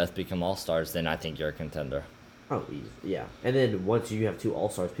Jaren both become all-stars, then I think you're a contender. Oh, easy. Yeah. And then once you have 2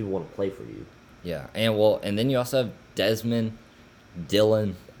 All-Stars, people want to play for you. Yeah, and then you also have Desmond,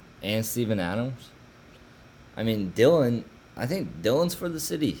 Dylan, and Steven Adams. I mean, I think Dylan's for the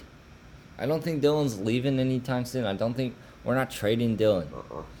city. I don't think Dylan's leaving anytime soon. We're not trading Dylan.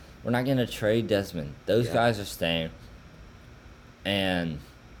 We're not going to trade Desmond. Those guys are staying. And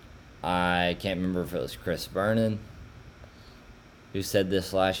I can't remember if it was Chris Vernon who said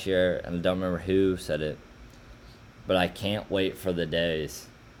this last year, and I don't remember who said it. But I can't wait for the days.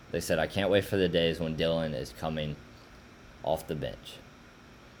 They said, I can't wait for the days when Dylan is coming off the bench.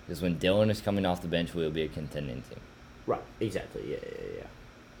 Because when Dylan is coming off the bench, we will be a contending team. Right, exactly. Yeah.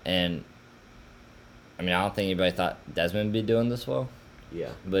 And, I mean, I don't think anybody thought Desmond would be doing this well.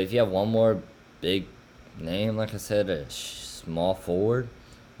 Yeah. But if you have one more big name, like I said, a small forward,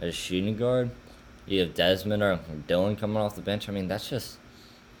 a shooting guard, you have Desmond or Dylan coming off the bench. I mean, that's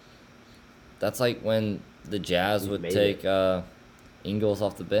like when the Jazz would take Ingles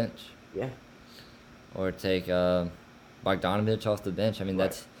off the bench. Yeah. Or take Bogdanovich off the bench. I mean,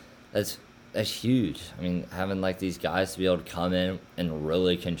 right. that's huge. I mean, having like these guys to be able to come in and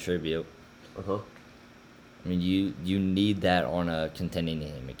really contribute. Uh-huh. I mean, you need that on a contending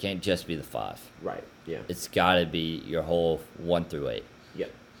team. It can't just be the 5. Right, yeah. It's got to be your whole 1 through 8.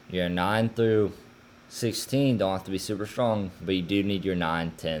 Yep. Your 9 through 16 don't have to be super strong, but you do need your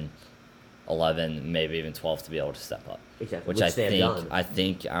 9, 10, 11, maybe even 12 to be able to step up. Exactly. Which I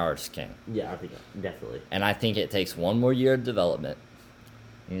think ours can. Yeah, I think definitely. And I think it takes one more year of development.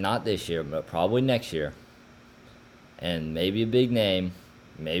 Not this year, but probably next year. And maybe a big name,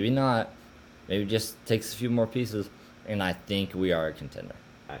 maybe not. Maybe just takes a few more pieces, and I think we are a contender.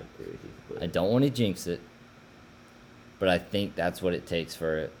 I agree with you completely. I don't want to jinx it, but I think that's what it takes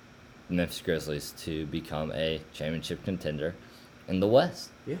for the Memphis Grizzlies to become a championship contender in the West.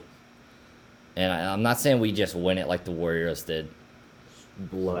 Yeah. And I'm not saying we just win it like the Warriors did.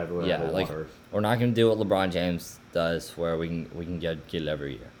 Blow everyone out of the water. We're not going to do what LeBron James does, where we can get it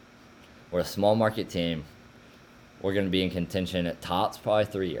every year. We're a small market team. We're going to be in contention at tops probably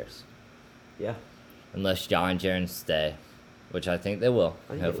 3 years. Yeah. Unless John and Jaren stay, which I think they will.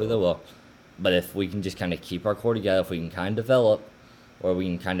 Hopefully they will. But if we can just kind of keep our core together, if we can kind of develop, or we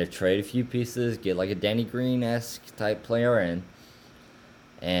can kind of trade a few pieces, get like a Danny Green-esque type player in,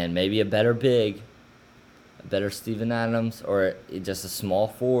 and maybe a better big, a better Steven Adams, or just a small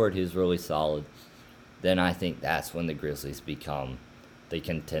forward who's really solid, then I think that's when the Grizzlies become the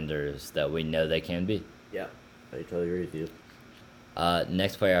contenders that we know they can be. Yeah, I totally agree with you.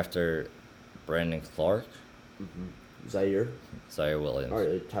 Next player after Brandon Clark. Mm-hmm. Zaire Williams.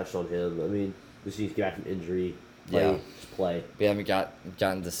 Already touched on him. I mean, just needs to get back from injury. Play. We haven't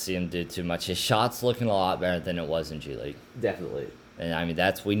gotten to see him do too much. His shot's looking a lot better than it was in G League. Definitely. And I mean,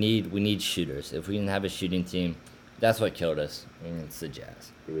 we need shooters. If we didn't have a shooting team, that's what killed us. I mean, it's the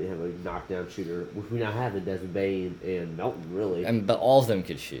Jazz. We have a knockdown shooter, which we now have in Desmond Bain and Melton, really. But all of them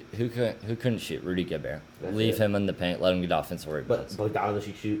could shoot. Who couldn't shoot? Rudy Gobert. Leave him in the paint. Let him get offensive rebounds. But Bogdanovich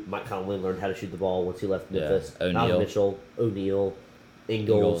could shoot. Mike Conley learned how to shoot the ball once he left Memphis. O'Neal. Mitchell, O'Neal,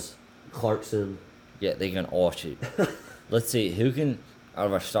 Ingles, Clarkson. Yeah, they can all shoot. Let's see who can out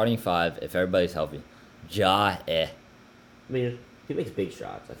of our starting 5 if everybody's healthy. I mean, he makes big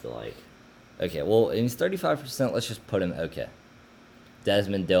shots. I feel like. Okay, well, he's 35%. Let's just put him okay.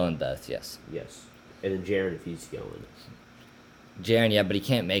 Desmond, Dylan, both, yes. Yes. And then Jaren if he's going. Jaren, yeah, but he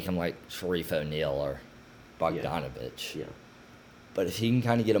can't make him like Sharif O'Neal or Bogdanovich. Yeah. But if he can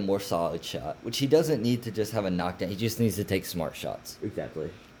kind of get a more solid shot, which he doesn't need to just have a knockdown, he just needs to take smart shots. Exactly.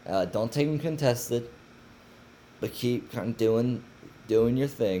 Don't take them contested, but keep kind of doing your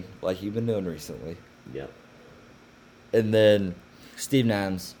thing like you've been doing recently. Yep. And then Steve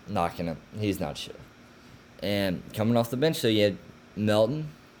Adams knocking him. He's not sure. And coming off the bench, so you had Melton,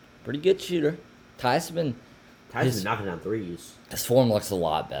 pretty good shooter. Ty's been knocking down threes. His form looks a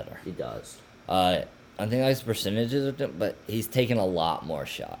lot better. He does. I think his percentages are different, but he's taking a lot more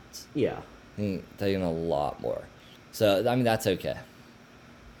shots. Yeah. He's taking a lot more. So, I mean, that's okay.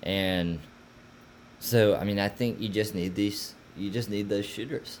 And so, I mean, I think you just need those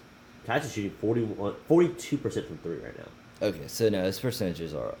shooters. Ty's is shooting 42% from 3 right now. Okay, so no, his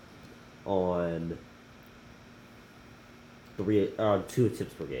percentages are up. On 2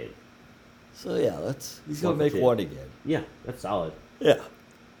 attempts per game. So yeah, he's gonna make 1 again. Yeah, that's solid. Yeah.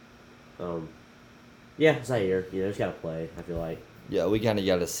 Yeah, Zaire, he's gotta play, I feel like. Yeah, we kinda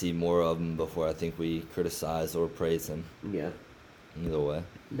gotta see more of him before I think we criticize or praise him. Yeah. Either way.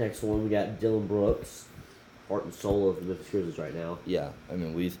 Next one we got Dylan Brooks, heart and soul of the Memphis Grizzlies right now. Yeah, I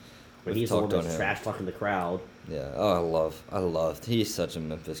mean When We've he's the one talked on that's him. trash talking the crowd. Yeah. Oh, I love. He's such a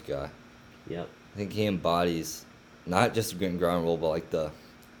Memphis guy. Yep. I think he embodies not just the grit and grind role, but like the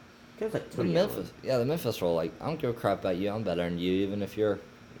Kind of like the Tony Memphis. Allen. Yeah, the Memphis role. Like I don't give a crap about you. I'm better than you, even if you're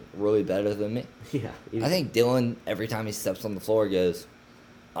really better than me. Yeah. I think Dylan, every time he steps on the floor, goes,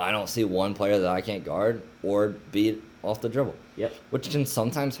 I don't see one player that I can't guard or beat off the dribble. Yep. Which can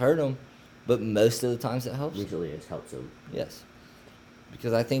sometimes hurt him, but most of the times it helps. Usually it helps him. Yes.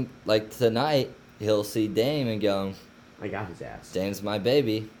 Because I think, like tonight, he'll see Dame and go, I got his ass. Dame's my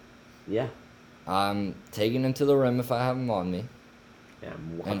baby. Yeah. I'm taking him to the rim if I have him on me. Yeah,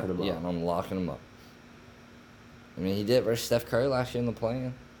 I'm locking him up. Yeah, and I'm locking him up. I mean, he did versus Steph Curry last year in the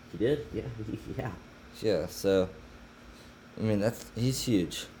play-in. He did? Yeah. Yeah. Yeah, so, I mean, he's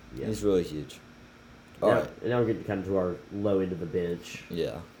huge. Yeah. He's really huge. Now, All right. And now we're getting kind of to our low end of the bench.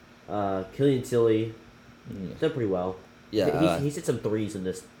 Yeah. Killian Tilly Mm. did pretty well. Yeah. He's hit some threes in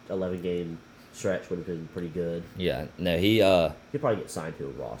this 11-game stretch. Would have been pretty good. Yeah. No, he, He'll probably get signed to a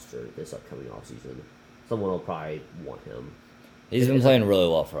roster this upcoming offseason. Someone will probably want him. he's been playing really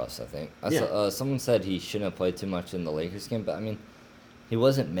well for us, I think. Yeah. Someone said he shouldn't have played too much in the Lakers game, but, I mean, he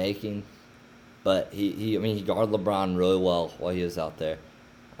wasn't making, but he guarded LeBron really well while he was out there.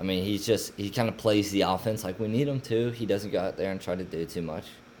 I mean, he kind of plays the offense like we need him to. He doesn't go out there and try to do too much.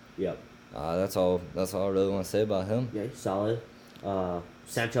 Yep. That's all I really want to say about him. Yeah, he's solid.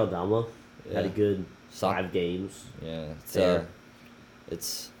 Sancho Dama had a Yeah. good Sock- 5 games. Yeah, There.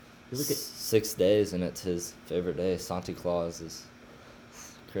 it's You look at- 6 days, and it's his favorite day. Santa Claus is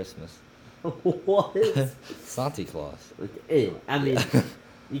Christmas. What? Santa Claus. I mean,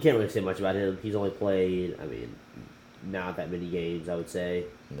 you can't really say much about him. He's only played, not that many games, I would say.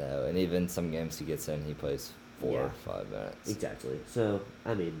 No, and even some games he gets in, he plays 4 Yeah. or 5 minutes. Exactly. So,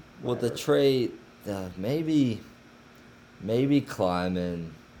 Well, the whatever. trade, maybe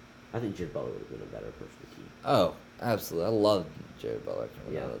Kleiman. I think Jared Butler would have been a better person to keep. Oh, absolutely. I love Jared Butler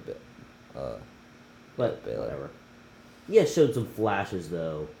coming Yeah. out of it. But Baylor. whatever. He has showed some flashes,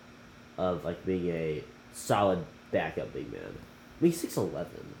 though, of like being a solid backup big man. He's 6'11".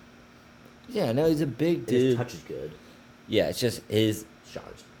 Yeah, no, he's a big And his dude. touch is good. Yeah, it's just his.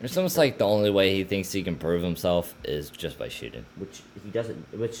 Shots. It's almost like the only way he thinks he can prove himself is just by shooting. Which he doesn't.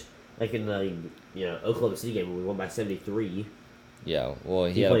 Which, like in the Oklahoma City game when we won by 73, Yeah, well,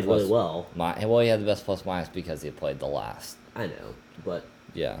 he had played a plus, really well. Well, he had the best plus minus because he played the last. I know, but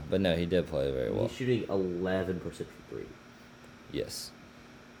Yeah, but no, he did play very well. he's shooting 11% from three. Yes,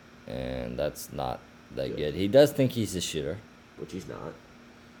 and that's not that Good. good. He does think he's a shooter. Which he's not.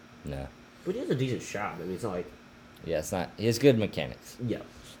 No, But he has a decent shot. I mean, it's not like yeah, it's not. He has good mechanics, yeah.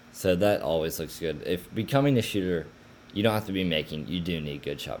 so that always looks good. If becoming a shooter, you don't have to be making. You do need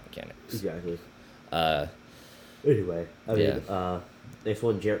good shot mechanics. Exactly. Uh, Anyway, next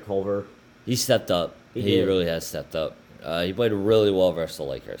one, Jarrett Culver. he stepped up. He He did. really has stepped up. He played really well versus the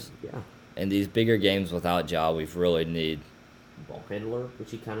Lakers. Yeah. In these bigger games without Ja, we really need. Ball handler, which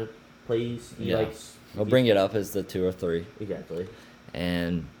he kind of plays. He Yeah. likes. He'll bring it up as the 2 or 3. Exactly.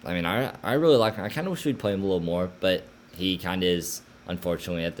 And, I mean, I really like him. I kind of wish we'd play him a little more, but he kind of is,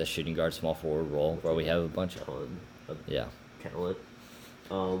 unfortunately, at the shooting guard, small forward role, where we have a bunch of. Ton of Yeah. talent.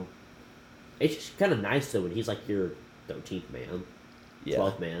 It's just kind of nice though when he's like your 13th man, Yeah.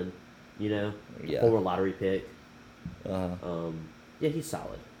 12th man. Yeah. Former lottery pick. Uh-huh. Yeah, he's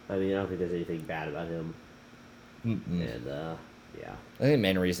solid. I mean, I don't think there's anything bad about him. Mm-mm. And yeah, I think the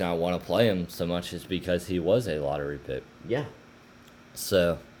main reason I want to play him so much is because he was a lottery pick. yeah,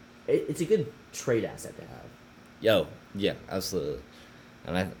 So, it's a good trade asset to have. yeah, absolutely.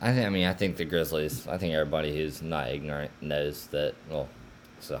 And I think the Grizzlies, I think everybody who's not ignorant knows that, well,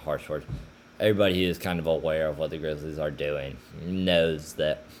 it's a harsh word. Everybody who is kind of aware of what the Grizzlies are doing knows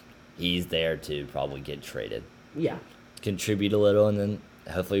that he's there to probably get traded. Yeah, Contribute a little and then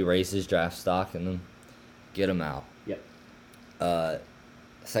hopefully raise his draft stock and then get him out. yep.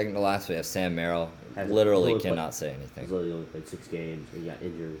 Second to last, we have Sam Merrill. Has- Literally only cannot say He's anything. literally only played 6 games. He got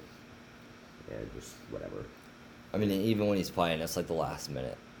injured, and just whatever. I mean, even when he's playing, it's like the last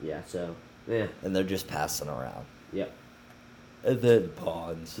minute. Yeah, so yeah, And they're just passing around. yep. And then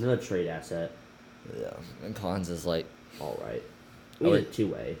Pons. Another trade asset. Yeah. And Pons is like, All right. I We would- need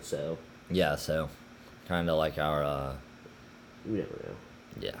a 2-way, so yeah, so kind of like our, we never know.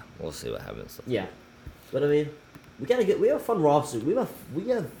 yeah, we'll see what happens. Yeah, but I mean, we have a fun roster. We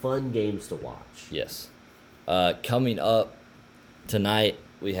have fun games to watch. Yes. Coming up tonight,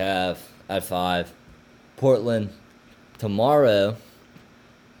 we have at 5 Portland. Tomorrow,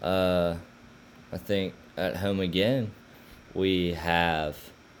 I think at home again, we have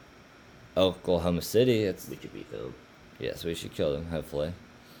Oklahoma City. We should beat them. Yes, we should kill them, hopefully.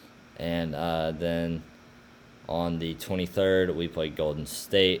 And then on the 23rd, we play Golden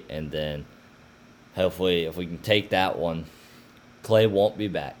State. And then hopefully, if we can take that one, Clay won't be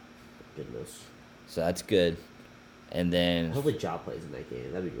back. Goodness. So that's good. And then Hopefully Ja plays in that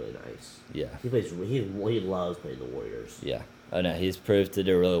game. That'd be really nice. Yeah. He loves playing the Warriors. Yeah. Oh, no, he's proved to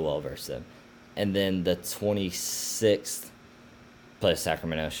do really well versus them. And then the 26th, play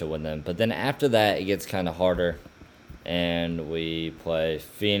Sacramento, should win them. But then after that, it gets kind of harder. And we play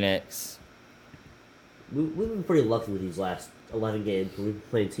Phoenix. We've been pretty lucky with these last 11 games. We've been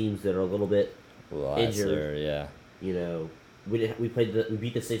playing teams that are a little bit injured. Yeah. You know, we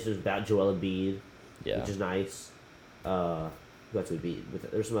beat the Sixers without Joel Embiid, which is nice. Who else we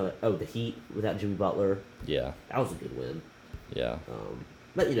beat? There's some other. Oh, the Heat without Jimmy Butler. Yeah. That was a good win. Yeah.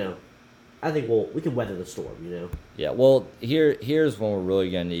 But I think we can weather the storm. Yeah. Well, here's when we're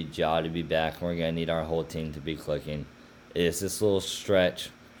really gonna need Ja to be back, and we're gonna need our whole team to be clicking. It's this little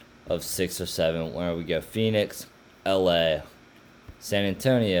stretch of 6 or 7 where we go Phoenix, LA, San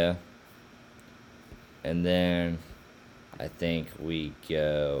Antonio, and then I think we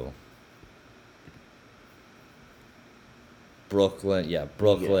go Brooklyn,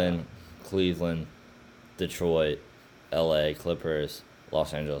 Cleveland, Detroit, LA Clippers,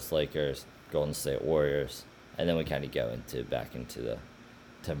 Los Angeles Lakers, Golden State Warriors, and then we kind of back into the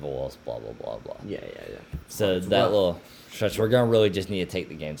Timberwolves, blah, blah, blah, blah. Yeah. So that little stretch, we're going to really just need to take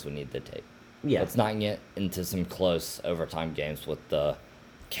the games we need to take. Yeah. Let's not get into some close overtime games with the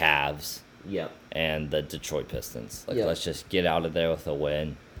Cavs and the Detroit Pistons. Let's just get out of there with a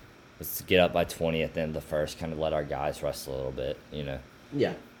win. Let's get up by 20 at the end of the first, kind of let our guys rest a little bit,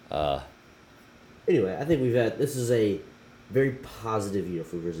 Yeah. Anyway, I think this is a very positive year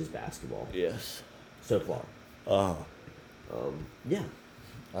for Grizzlies basketball. Yes. So far. Yeah.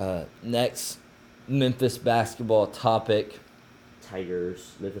 Next, Memphis basketball topic.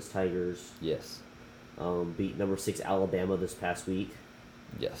 Memphis Tigers. Yes. Beat number 6 Alabama this past week.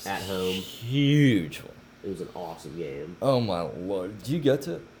 Yes. At home. Huge one. It was an awesome game. Oh my lord! Did you get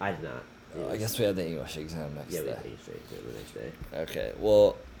to it? I did not. I guess we had the English exam next day. Yeah, we had the English exam the next day. Okay.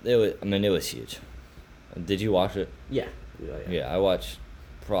 Well, it was huge. Did you watch it? Yeah. Yeah, I watched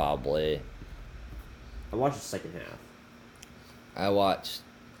probably. I watched the second half. I was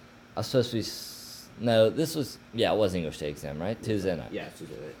supposed to be. No, this was. Yeah, it was English State exam, right? Tuesday night. Yeah,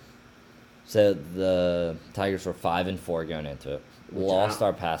 Tuesday night. So the Tigers were 5-4 going into it. Lost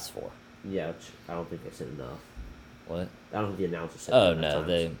our past 4. Yeah, which I don't think they said enough. What? I don't think the announcer said Oh, enough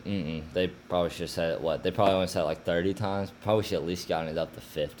no, times. they probably should have said it, what? They probably only said it like 30 times. Probably should at least gotten it up to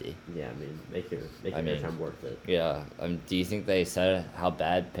 50. Yeah, I mean, make your time worth it. Yeah. Do you think they said how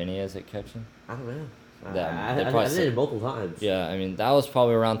bad Penny is at coaching? I don't know. I did it multiple times. Yeah, I mean, that was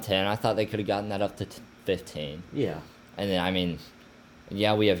probably around 10. I thought they could have gotten that up to 15. Yeah. And then, I mean,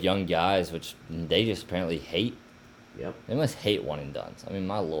 yeah, we have young guys, which they just apparently hate. Yep. They must hate one and dones. I mean,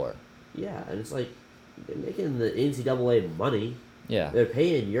 my lord. Yeah, and it's like, they're making the NCAA money. Yeah. They're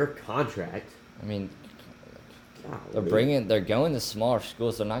paying your contract. I mean, golly. they're going to smaller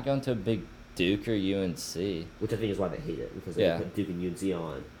schools. They're not going to a big Duke or UNC. Which I think is why they hate it, because they put Duke and UNC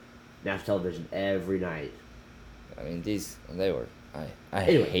on national television every night. I mean, they were. I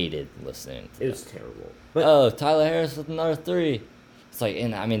hated listening to it. Was terrible. But, Tyler Harris with another 3. It's like,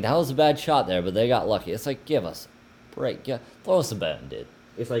 and I mean, that was a bad shot there, but they got lucky. It's like, give us a break. Throw us a bone, dude.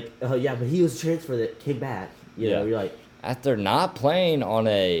 It's like, yeah, but he was a transfer that came back. You know, you're like... After not playing on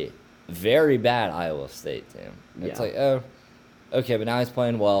a very bad Iowa State team. It's like, oh, okay, but now he's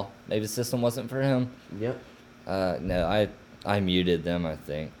playing well. Maybe the system wasn't for him. Yep. No, I muted them, I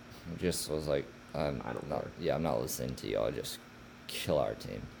think. Just was like, I don't know. Yeah, I'm not listening to y'all. Just kill our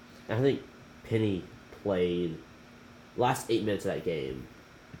team. I think Penny played last 8 minutes of that game.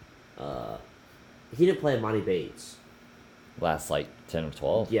 He didn't play Monty Bates. Last, 10 or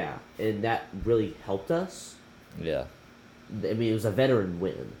 12? Yeah, and that really helped us. Yeah. I mean, it was a veteran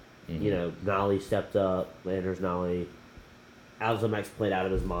win. Mm-hmm. Nolly stepped up. Landers Nolly. Alzomax played out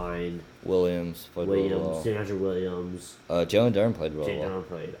of his mind. Williams played really well. Andrew Williams. Jalen Durham played really well. Jalen Durham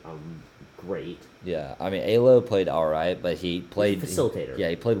played great. Yeah, I mean, Alo played all right, but he played... Facilitator.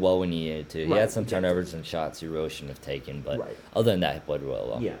 He played well when he needed to. He had some turnovers exactly. and shots he really shouldn't have taken, but right. Other than that, he played really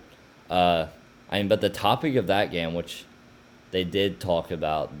well. Yeah. But the topic of that game, which they did talk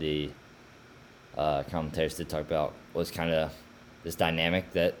about, the commentators did talk about, was kind of this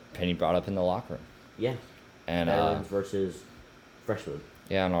dynamic that Penny brought up in the locker room. Yeah. And veterans versus freshmen.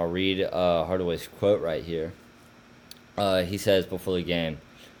 Yeah, and I'll read Hardaway's quote right here. He says before the game,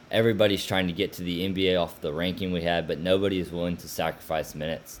 everybody's trying to get to the NBA off the ranking we had, but nobody is willing to sacrifice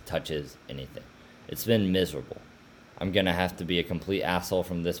minutes, touches, anything. It's been miserable. I'm going to have to be a complete asshole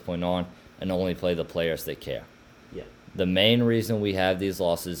from this point on and only play the players that care. Yeah. The main reason we have these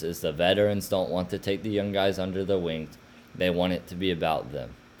losses is the veterans don't want to take the young guys under their wings. They want it to be about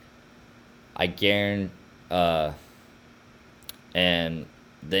them. I guarantee, and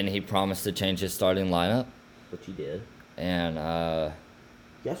then he promised to change his starting lineup. Which he did. And,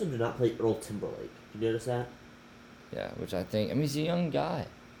 He also did not play Earl Timberlake. Did you notice that? yeah, which I mean, he's a young guy.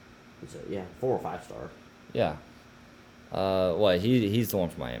 He's a 4 or 5 star. Yeah. He's the one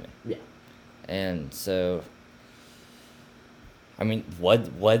from Miami. Yeah. And so, I mean,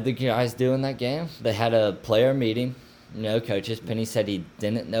 what the guys do in that game? They had a player meeting. Coaches. Penny said he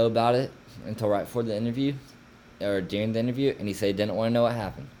didn't know about it until right before the interview, or during the interview, and he said he didn't want to know what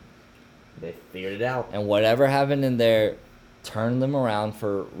happened. They figured it out. And whatever happened in there turned them around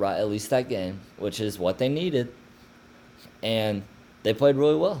for at least that game, which is what they needed. And they played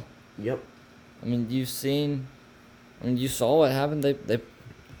really well. Yep. I mean, you saw what happened. They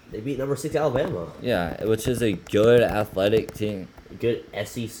beat number 6 Alabama. Yeah, which is a good athletic team. A good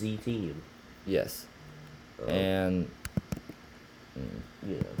SEC team. Yes. And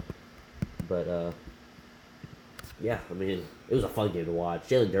but yeah, I mean, it was a fun game to watch.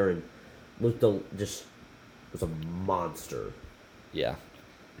 Jalen Duren was a monster. yeah,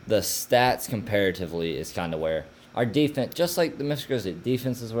 the stats comparatively is kind of where our defense, just like the Memphis Grizzlies,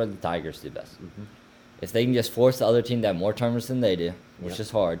 defense is where the Tigers do best. Mm-hmm. If they can just force the other team to have more turnovers than they do, which Yep.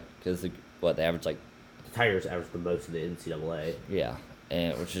 is hard because they average like The Tigers averaged the most in the NCAA, yeah,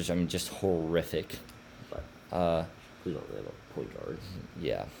 and which is just horrific. but we don't really have a point guard.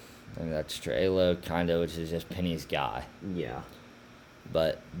 Yeah, I mean that's true. Alo kind of, which is just Penny's guy. Yeah.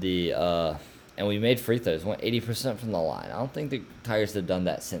 But and we made free throws, went 80% from the line. I don't think the Tigers have done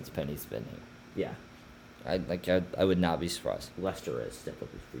that since Penny's been here. Yeah. I would not be surprised. Lester has stepped up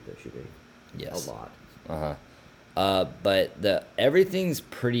his free throw shooting. Yes. A lot. But everything's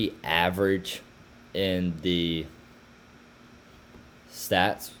pretty average in the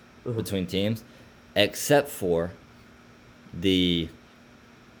stats between teams, except for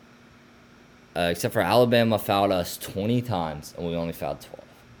Alabama fouled us 20 times and we only fouled 12.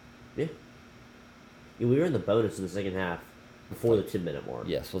 Yeah. We were in the bonus in the second half before the 10-minute mark.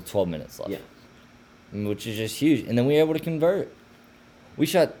 Yes, with 12 minutes left. Yeah. Which is just huge. And then we were able to convert. We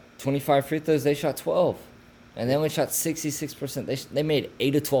shot 25 free throws, they shot 12. And then we shot 66%. They made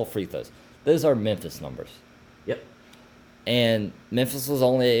 8 of 12 free throws. Those are Memphis numbers. Yep. And Memphis was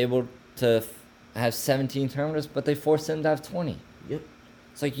only able to have 17 turnovers, but they forced them to have 20. Yep.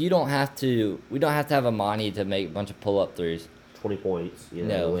 It's like we don't have to have Amani to make a bunch of pull-up threes. 20 points, to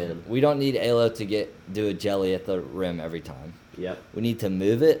No, win. we don't need Alo to do a jelly at the rim every time. Yep. We need to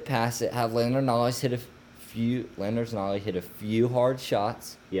move it, pass it, have Landon Nolly hit a few hard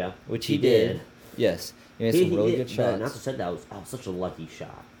shots. Yeah. Which he did. Yes. He made some really good shots. Not to say that was such a lucky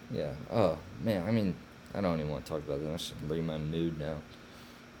shot. Yeah. Oh, man. I mean, I don't even want to talk about that. That's just bringing my mood now.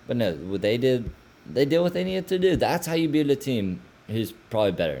 But no, they did what they needed to do. That's how you beat a team who's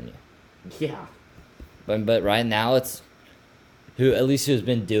probably better than you. Yeah. But right now it's who's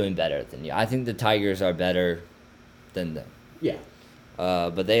been doing better than you. I think the Tigers are better than them. Yeah.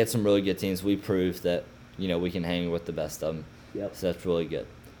 But they had some really good teams. We proved that, we can hang with the best of them. Yep. So that's really good.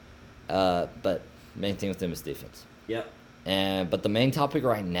 But main thing with them is defense. Yep. But the main topic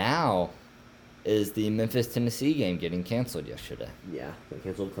right now is the Memphis-Tennessee game getting canceled yesterday. Yeah. Got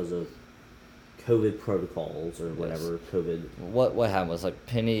canceled because of COVID protocols or whatever. COVID. What happened was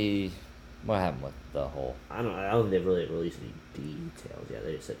Penny. What happened with the whole? I don't think they've really released any details. Yeah,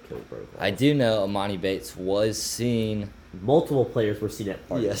 they just said COVID protocols. I do know Amani Bates was seen. Multiple players were seen at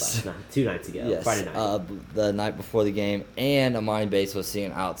parties Yes. 2 nights ago. Yes, Friday night. the night before the game, and Amani Bates was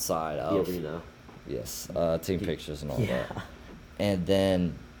seen outside of. The arena. Yes, taking pictures and all Yeah. that. And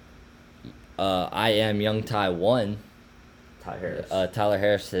then, I am Young Tai 1. Tyler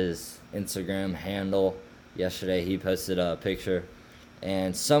Harris's Instagram handle yesterday, he posted a picture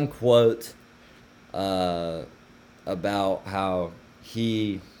and some quote about how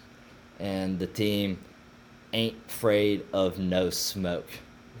he and the team ain't afraid of no smoke.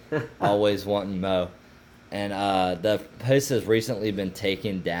 Always wanting Mo. And the post has recently been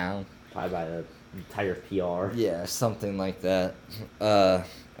taken down. Probably by the Tigers PR. Yeah, something like that. But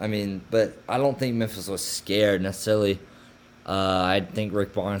I don't think Memphis was scared necessarily. I think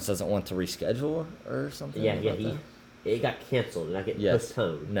Rick Barnes doesn't want to reschedule or something. It got canceled and not getting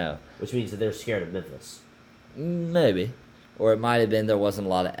postponed. No. Which means that they're scared of Memphis. Maybe. Or it might have been there wasn't a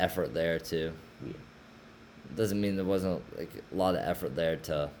lot of effort there to. Yeah. Doesn't mean there wasn't a lot of effort there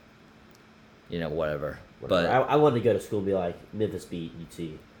to, whatever. But I wanted to go to school and be like, Memphis beat UT.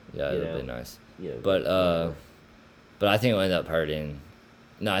 yeah, it would be nice. Yeah. But But I think it'll end up hurting.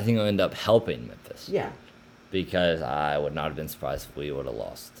 No, I think it'll end up helping Memphis. Yeah. Because I would not have been surprised if we would have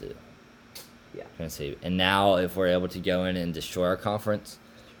lost to Yeah. Tennessee. And now, if we're able to go in and destroy our conference,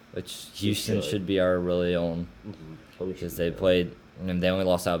 which Houston should be our really own, because they played, and they only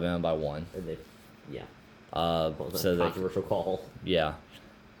lost Alabama by 1. And they, yeah. So controversial call. Yeah,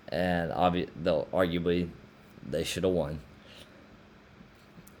 and they'll arguably they should have won.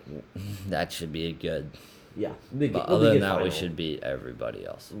 That should be a good. Yeah. But other than that, we should beat everybody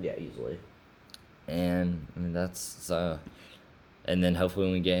else. Yeah, easily. And I mean that's and then hopefully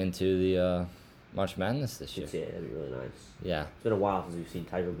when we get into the March Madness this year. Yeah, that'd be really nice. Yeah. It's been a while since we've seen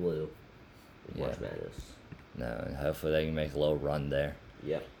Tiger Blue in March Madness. No, and hopefully they can make a little run there.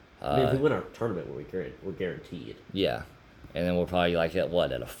 Yep. I mean, if we win our tournament, we're guaranteed. Yeah, and then we'll probably like at a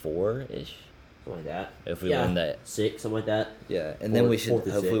 4-ish. Something like that. If we win that 6, something like that. Yeah, and then we should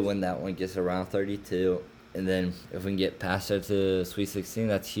hopefully win that one, gets around 32, and then if we can get past there to Sweet 16,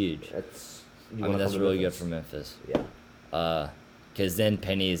 that's huge. That's really good for Memphis. Yeah. Because then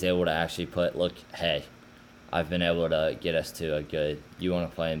Penny is able to actually look, hey, I've been able to get us to a good. You want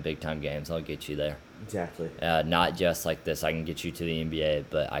to play in big time games? I'll get you there. Exactly. Not just like this. I can get you to the NBA,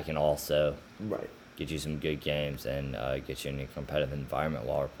 but I can also get you some good games and get you in a competitive environment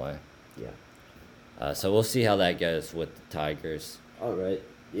while we're playing. Yeah. So we'll see how that goes with the Tigers. All right.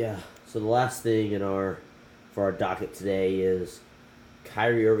 Yeah. So the last thing for our docket today is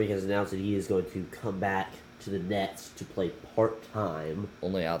Kyrie Irving has announced that he is going to come back to the Nets to play part-time.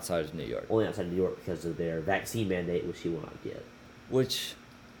 Only outside of New York. Only outside of New York because of their vaccine mandate, which he will not get. Which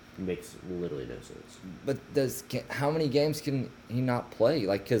makes literally no sense. But how many games can he not play?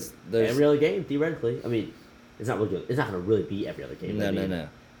 Like, because there's every other game theoretically. I mean, it's not really good. It's not going to really be every other game. No.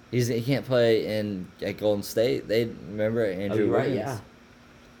 He can't play at Golden State. They remember Andrew Wiggins. Yeah.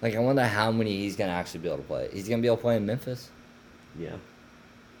 Like, I wonder how many he's going to actually be able to play. He's going to be able to play in Memphis. Yeah.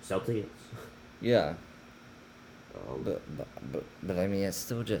 Celtics. Yeah. But I mean, it's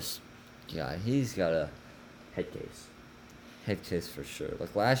still just, he's got a head case. Head case for sure.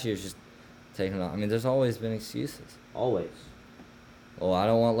 Like last year's just taking off. I mean, there's always been excuses. Always. Oh, I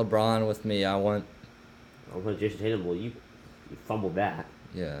don't want LeBron with me. I want Jason Tatum. Well, you fumbled that.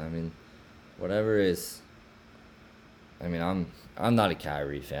 Yeah, I mean, whatever is. I mean, I'm not a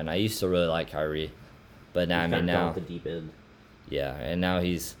Kyrie fan. I used to really like Kyrie, but now now the deep end. Yeah, and now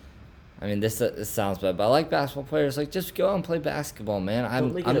he's. I mean, this sounds bad, but I like basketball players. Like, just go out and play basketball, man.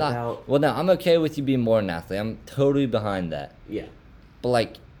 I'm not. Well, no, I'm okay with you being more an athlete. I'm totally behind that. Yeah. But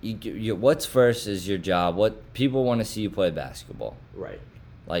like, you what's first is your job. What people want to see you play basketball. Right.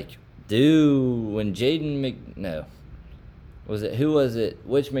 Like, when who was it?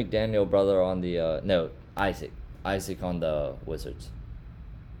 Which McDaniel brother on the Isaac on the Wizards?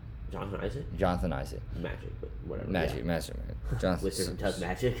 Jonathan Isaac. Magic, but whatever. Magic. Jonathan Wizard does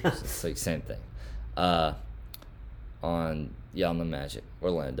Magic. It's like same thing. On the Magic,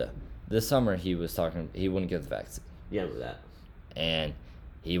 Orlando. This summer he was talking. He wouldn't get the vaccine. Yeah, I remember that. And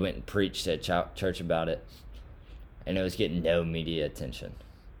he went and preached at church about it, and it was getting no media attention.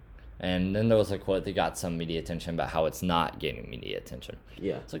 And then there was a quote that got some media attention about how it's not getting media attention.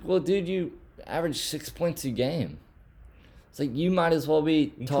 Yeah. It's like, well, dude, you average 6 points a game. It's like, you might as well be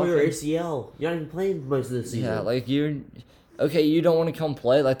talking. You tore your ACL. You're not even playing most of the season. Yeah, like, okay, you don't want to come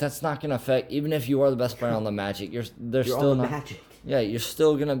play. Like, that's not going to affect, even if you are the best player on the Magic, you're still not. Magic. Yeah, you're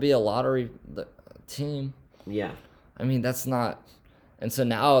still going to be a lottery team. Yeah. I mean, that's not. And so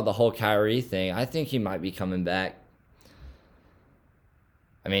now the whole Kyrie thing, I think he might be coming back.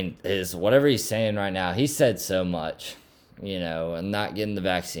 I mean, whatever he's saying right now, he said so much, and not getting the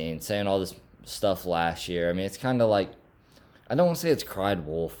vaccine, saying all this stuff last year. I mean, it's kind of like, I don't want to say it's cried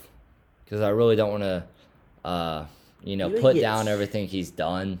wolf, because I really don't want to, put down everything he's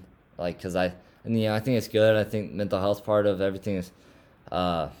done. Like, because I think it's good. I think mental health part of everything is,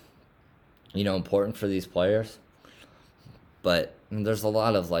 important for these players. But there's a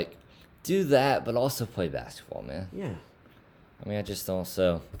lot of, like, do that, but also play basketball, man. Yeah. I mean, I just don't.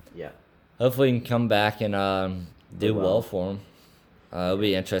 So, yeah. Hopefully, he can come back and do well for him. It'll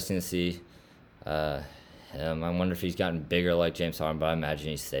be interesting to see him. I wonder if he's gotten bigger like James Harden, but I imagine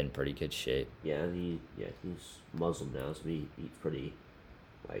he's stayed in pretty good shape. Yeah, he's Muslim now, so he eats pretty,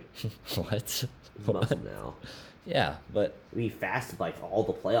 like. What? He's Muslim now. Yeah, but. I mean, he fasted like all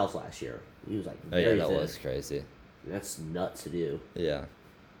the playoffs last year. He was like very that thin. was crazy. That's nuts to do. Yeah.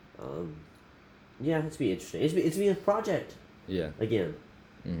 Yeah, it's be interesting. It's be a project. Yeah. Again.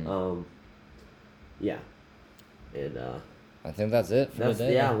 Mm-hmm. Yeah. And I think that's it for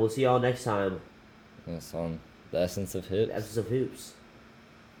today. Yeah, we'll see y'all next time. That's on the Essence of Hoops. The Essence of Hoops.